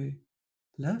months to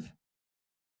live.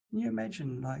 Can you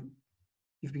imagine, like,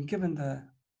 you've been given the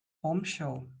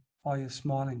bombshell by your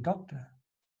smiling doctor,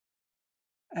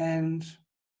 and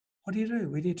what do?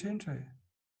 Where do you turn to?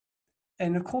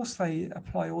 And of course, they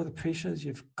apply all the pressures.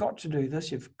 You've got to do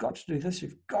this. You've got to do this.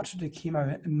 You've got to do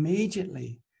chemo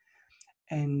immediately,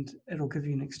 and it'll give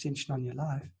you an extension on your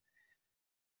life.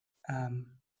 And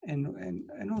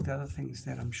all the other things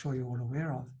that I'm sure you're all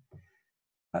aware of.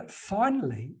 But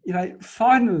finally,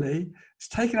 it's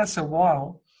taken us a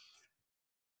while.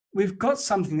 We've got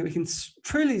something that we can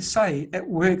truly say it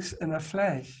works in a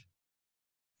flash.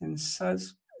 And so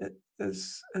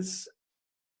it's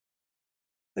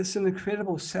an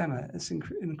incredible summer. It's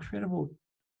incredible.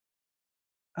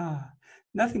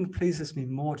 Nothing pleases me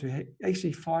more to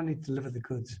actually finally deliver the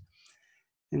goods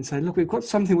and say, look, we've got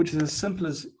something which is as simple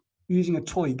as using a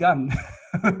toy gun,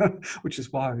 which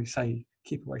is why we say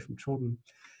keep away from children,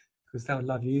 because they'll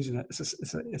love using it. It's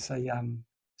a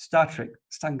Star Trek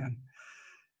stun gun.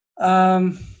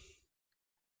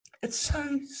 It's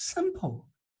so simple.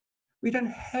 We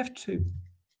don't have to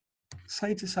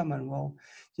say to someone, well,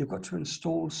 you've got to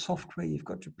install software, you've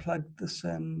got to plug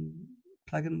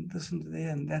in this into there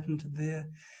and that into there.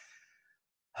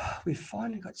 We've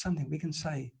finally got something we can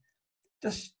say,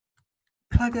 just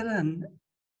plug it in,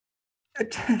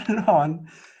 turn it on,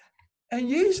 and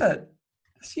use it.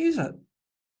 Just use it.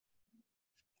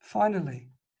 Finally,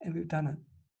 and we've done it.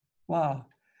 Wow,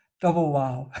 double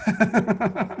wow.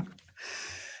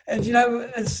 And you know,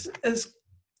 it's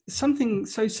something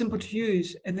so simple to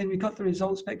use, and then we got the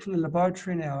results back from the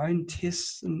laboratory and our own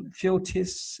tests and field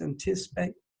tests and tests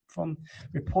back from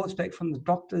reports back from the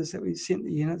doctors that we sent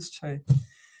the units to.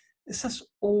 It's just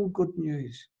all good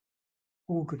news.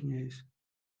 All good news.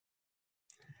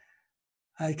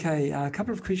 Okay, a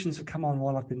couple of questions have come on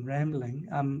while I've been rambling.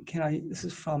 This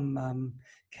is from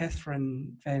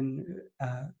Catherine Van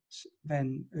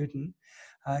Uden.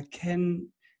 Can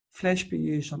flash be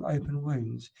used on open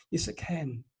wounds? Yes, it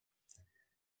can.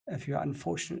 If you're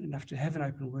unfortunate enough to have an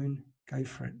open wound, go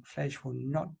for it. Flash will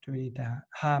not do any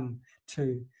harm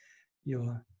to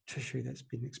your tissue that's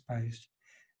been exposed.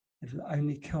 It will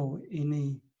only kill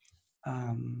any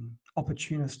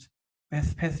opportunist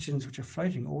pathogens which are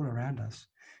floating all around us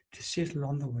to settle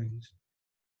on the wounds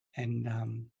and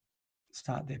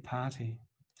start their party.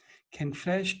 Can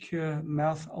flash cure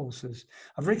mouth ulcers?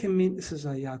 This is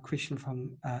a question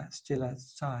from Stella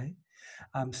Tsai.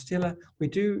 Stella, we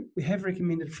have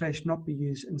recommended flash not be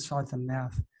used inside the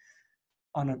mouth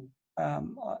on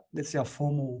that's our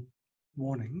formal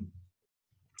warning.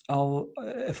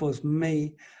 If it was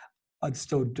me, I'd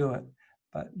still do it,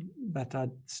 but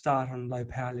I'd start on low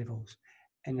power levels.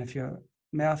 And if your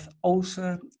mouth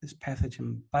ulcer is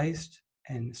pathogen based,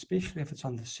 and especially if it's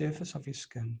on the surface of your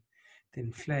skin,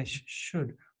 then flash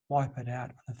should wipe it out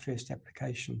on the first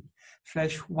application.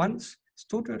 Flash once,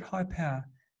 still do it high power,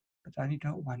 but only do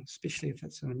it once, especially if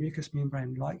it's in a mucous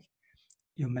membrane like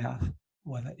your mouth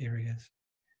or other areas.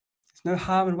 There's no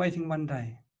harm in waiting one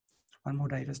day, one more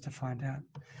day, just to find out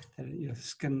that your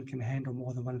skin can handle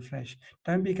more than one flash.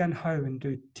 Don't be gung-ho and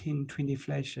do 10, 20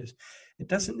 flashes. It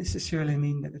doesn't necessarily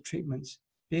mean that the treatment's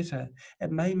better.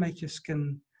 It may make your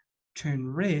skin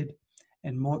turn red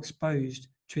and more exposed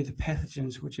to the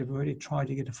pathogens which have already tried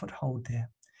to get a foothold there,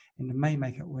 and it may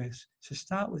make it worse. So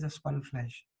start with this one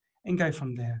flash and go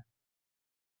from there.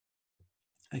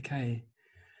 Okay.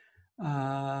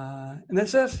 And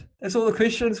that's it. That's all the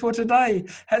questions for today.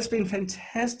 It's been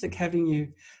fantastic having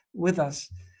you with us.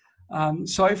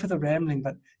 Sorry for the rambling,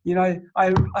 but you know,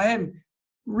 I am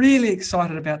really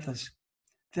excited about this.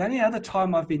 The only other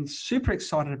time I've been super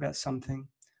excited about something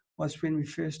was when we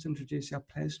first introduced our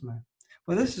plasma.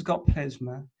 Well, this has got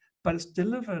plasma, but it's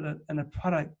delivered in a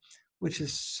product which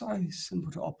is so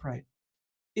simple to operate.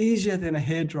 Easier than a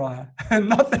hairdryer.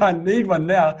 Not that I need one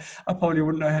now. I probably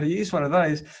wouldn't know how to use one of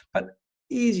those, but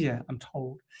easier, I'm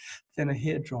told, than a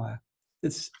hairdryer.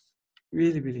 It's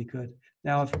really, really good.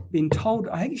 Now, I've been told,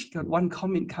 I actually got one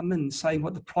comment come in saying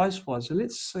what the price was. So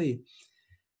let's see.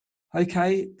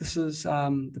 Okay, this is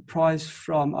the price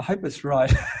from, I hope it's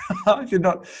right. I hope you're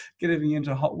not getting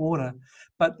into hot water,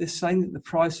 but they're saying that the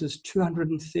price is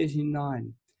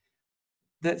 $239.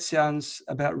 That sounds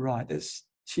about right. That's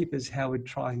cheap as how we'd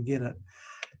try and get it.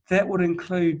 That would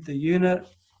include the unit,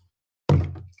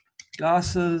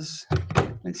 glasses.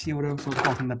 Let's see what else we've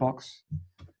got in the box.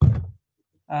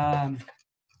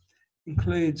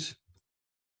 Includes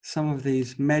some of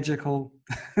these magical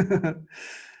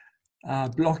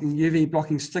UV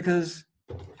blocking stickers.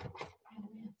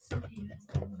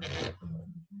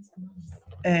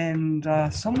 And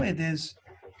somewhere there's,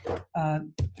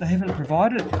 they haven't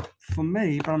provided it for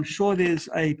me, but I'm sure there's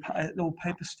a little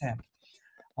paper stamp.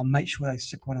 I'll make sure they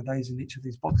stick one of those in each of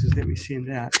these boxes that we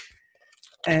send out.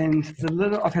 And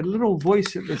I've had a little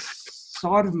voice at the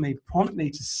side of me prompt me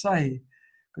to say,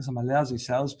 because I'm a lousy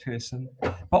salesperson,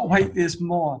 but wait, there's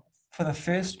more. For the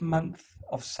first month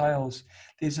of sales,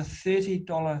 there's a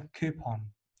 $30 coupon,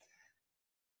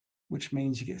 which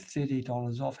means you get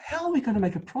 $30 off. How are we going to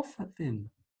make a profit then?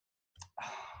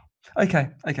 Okay,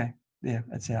 yeah,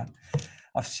 it's out.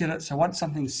 I've said it, so once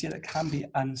something's said, it can't be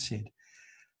unsaid.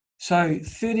 So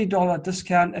 $30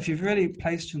 discount. If you've already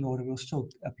placed an order, we'll still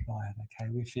apply it, okay?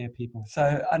 We're fair people.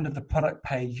 So under the product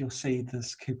page, you'll see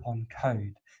this coupon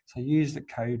code. So use the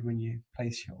code when you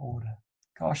place your order.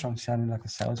 Gosh, I'm sounding like a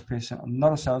salesperson. I'm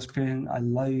not a salesperson. I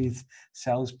loathe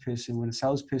salesperson. When a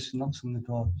salesperson knocks on the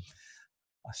door,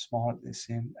 I smile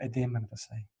at them and I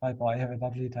say, bye-bye, have a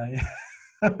lovely day.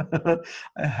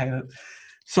 I hate it.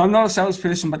 So I'm not a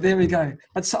salesperson, but there we go.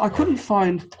 But so I couldn't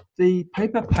find the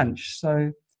paper punch.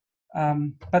 So,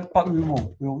 but we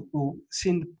will. We'll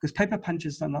send, because paper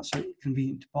punches are not so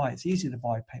convenient to buy. It's easy to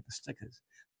buy paper stickers.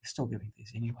 We're still giving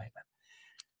these anyway, but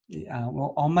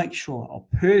well, I'll make sure. I'll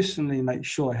personally make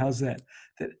sure. How's that?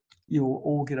 That you'll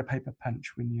all get a paper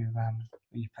punch when you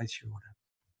place your order.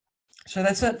 So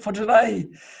that's it for today.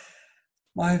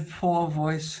 My poor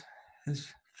voice has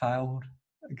failed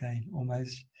again,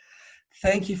 almost.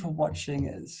 Thank you for watching.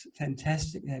 It's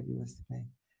fantastic to have you with me.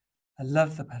 I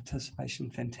love the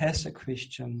participation. Fantastic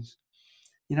questions.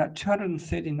 You know,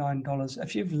 $239.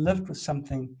 If you've lived with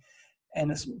something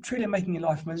and it's truly making your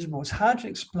life miserable, it's hard to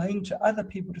explain to other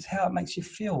people just how it makes you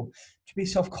feel, to be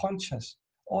self-conscious,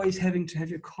 always having to have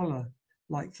your collar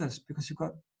like this because you've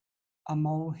got a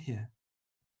mole here.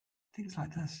 Things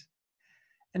like this.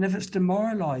 And if it's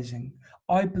demoralizing,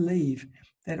 I believe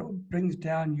that it brings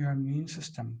down your immune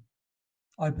system.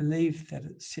 I believe that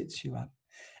it sets you up.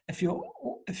 If you're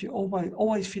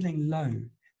always feeling low,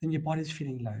 then your body's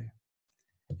feeling low,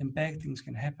 and bad things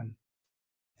can happen.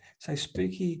 So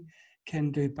spooky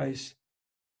can do both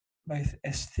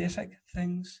aesthetic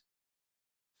things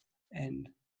and,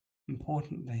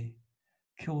 importantly,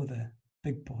 kill the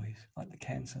big boys like the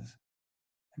cancers.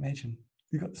 Imagine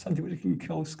you've got something which can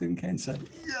kill skin cancer.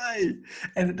 Yay!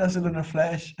 And it does it in a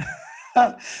flash.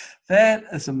 That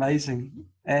is amazing.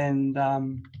 And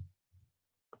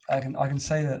I can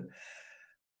say that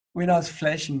when I was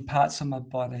flashing parts of my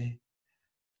body,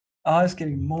 I was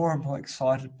getting more and more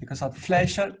excited because I'd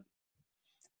flash it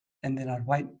and then I'd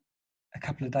wait a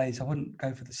couple of days. I wouldn't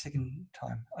go for the second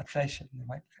time. I'd flash it and then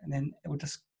wait, and then it would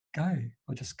just go. It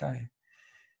would just go.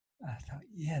 I thought,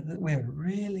 yeah, we're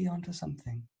really onto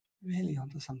something. Really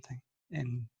onto something.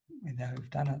 And now we've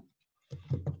done it.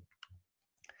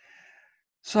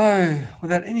 So,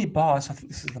 without any bias, I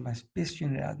think this is the best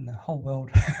unit out in the whole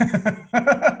world.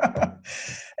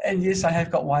 And yes, I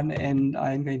have got one, and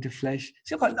I am going to flash.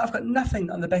 See, I've got nothing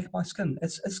on the back of my skin.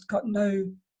 It's got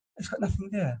nothing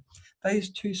there. Those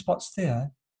two spots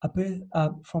there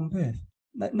are from birth.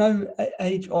 No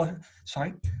age or,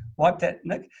 sorry, wipe that,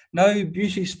 Nick. No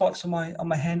beauty spots on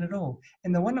my hand at all.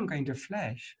 And the one I'm going to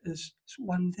flash is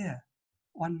one there.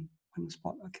 One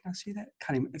spot. Oh, can I see that?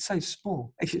 Can't even, it's so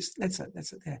small. Actually, that's it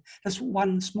there. Just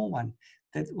one small one.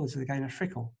 That was again a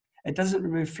freckle. It doesn't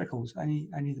remove freckles, only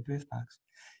the birthmarks.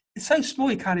 It's so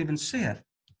small you can't even see it.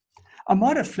 I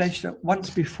might have flashed it once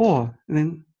before and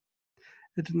then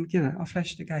it didn't get it. I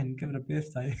flashed it again, give it a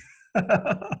birthday.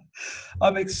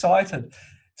 I'm excited.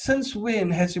 Since when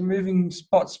has removing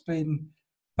spots been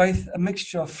both a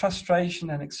mixture of frustration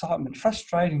and excitement?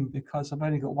 Frustrating because I've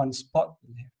only got one spot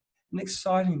left, and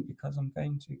exciting because I'm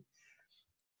going to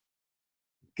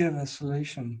give a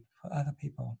solution for other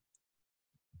people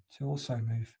to also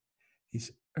move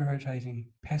these irritating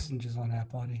passengers on our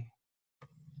body.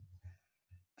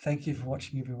 Thank you for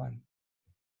watching, everyone.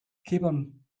 Keep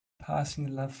on passing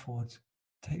the love forwards.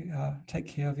 Take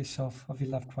care of yourself, of your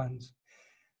loved ones.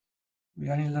 We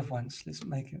only live once. Let's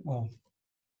make it well.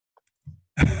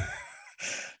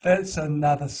 That's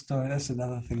another story. That's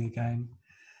another thing again.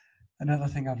 Another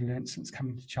thing I've learned since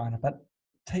coming to China. But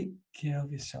take care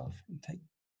of yourself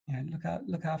and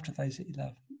look after those that you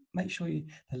love. Make sure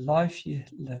the life you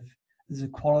live is a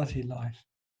quality life,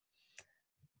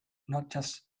 not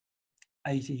just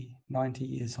 80, 90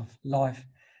 years of life.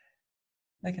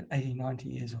 Make it 80, 90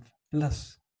 years of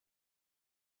bliss.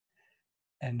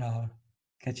 And I'll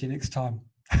catch you next time.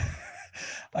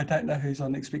 I don't know who's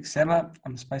on next week. Sama,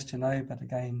 I'm supposed to know, but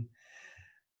again,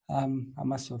 I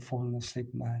must have fallen asleep.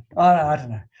 I don't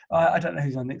know. I don't know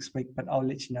who's on next week, but I'll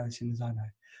let you know as soon as I know.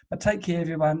 But take care,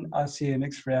 everyone. I'll see you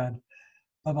next round.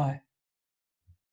 Bye-bye.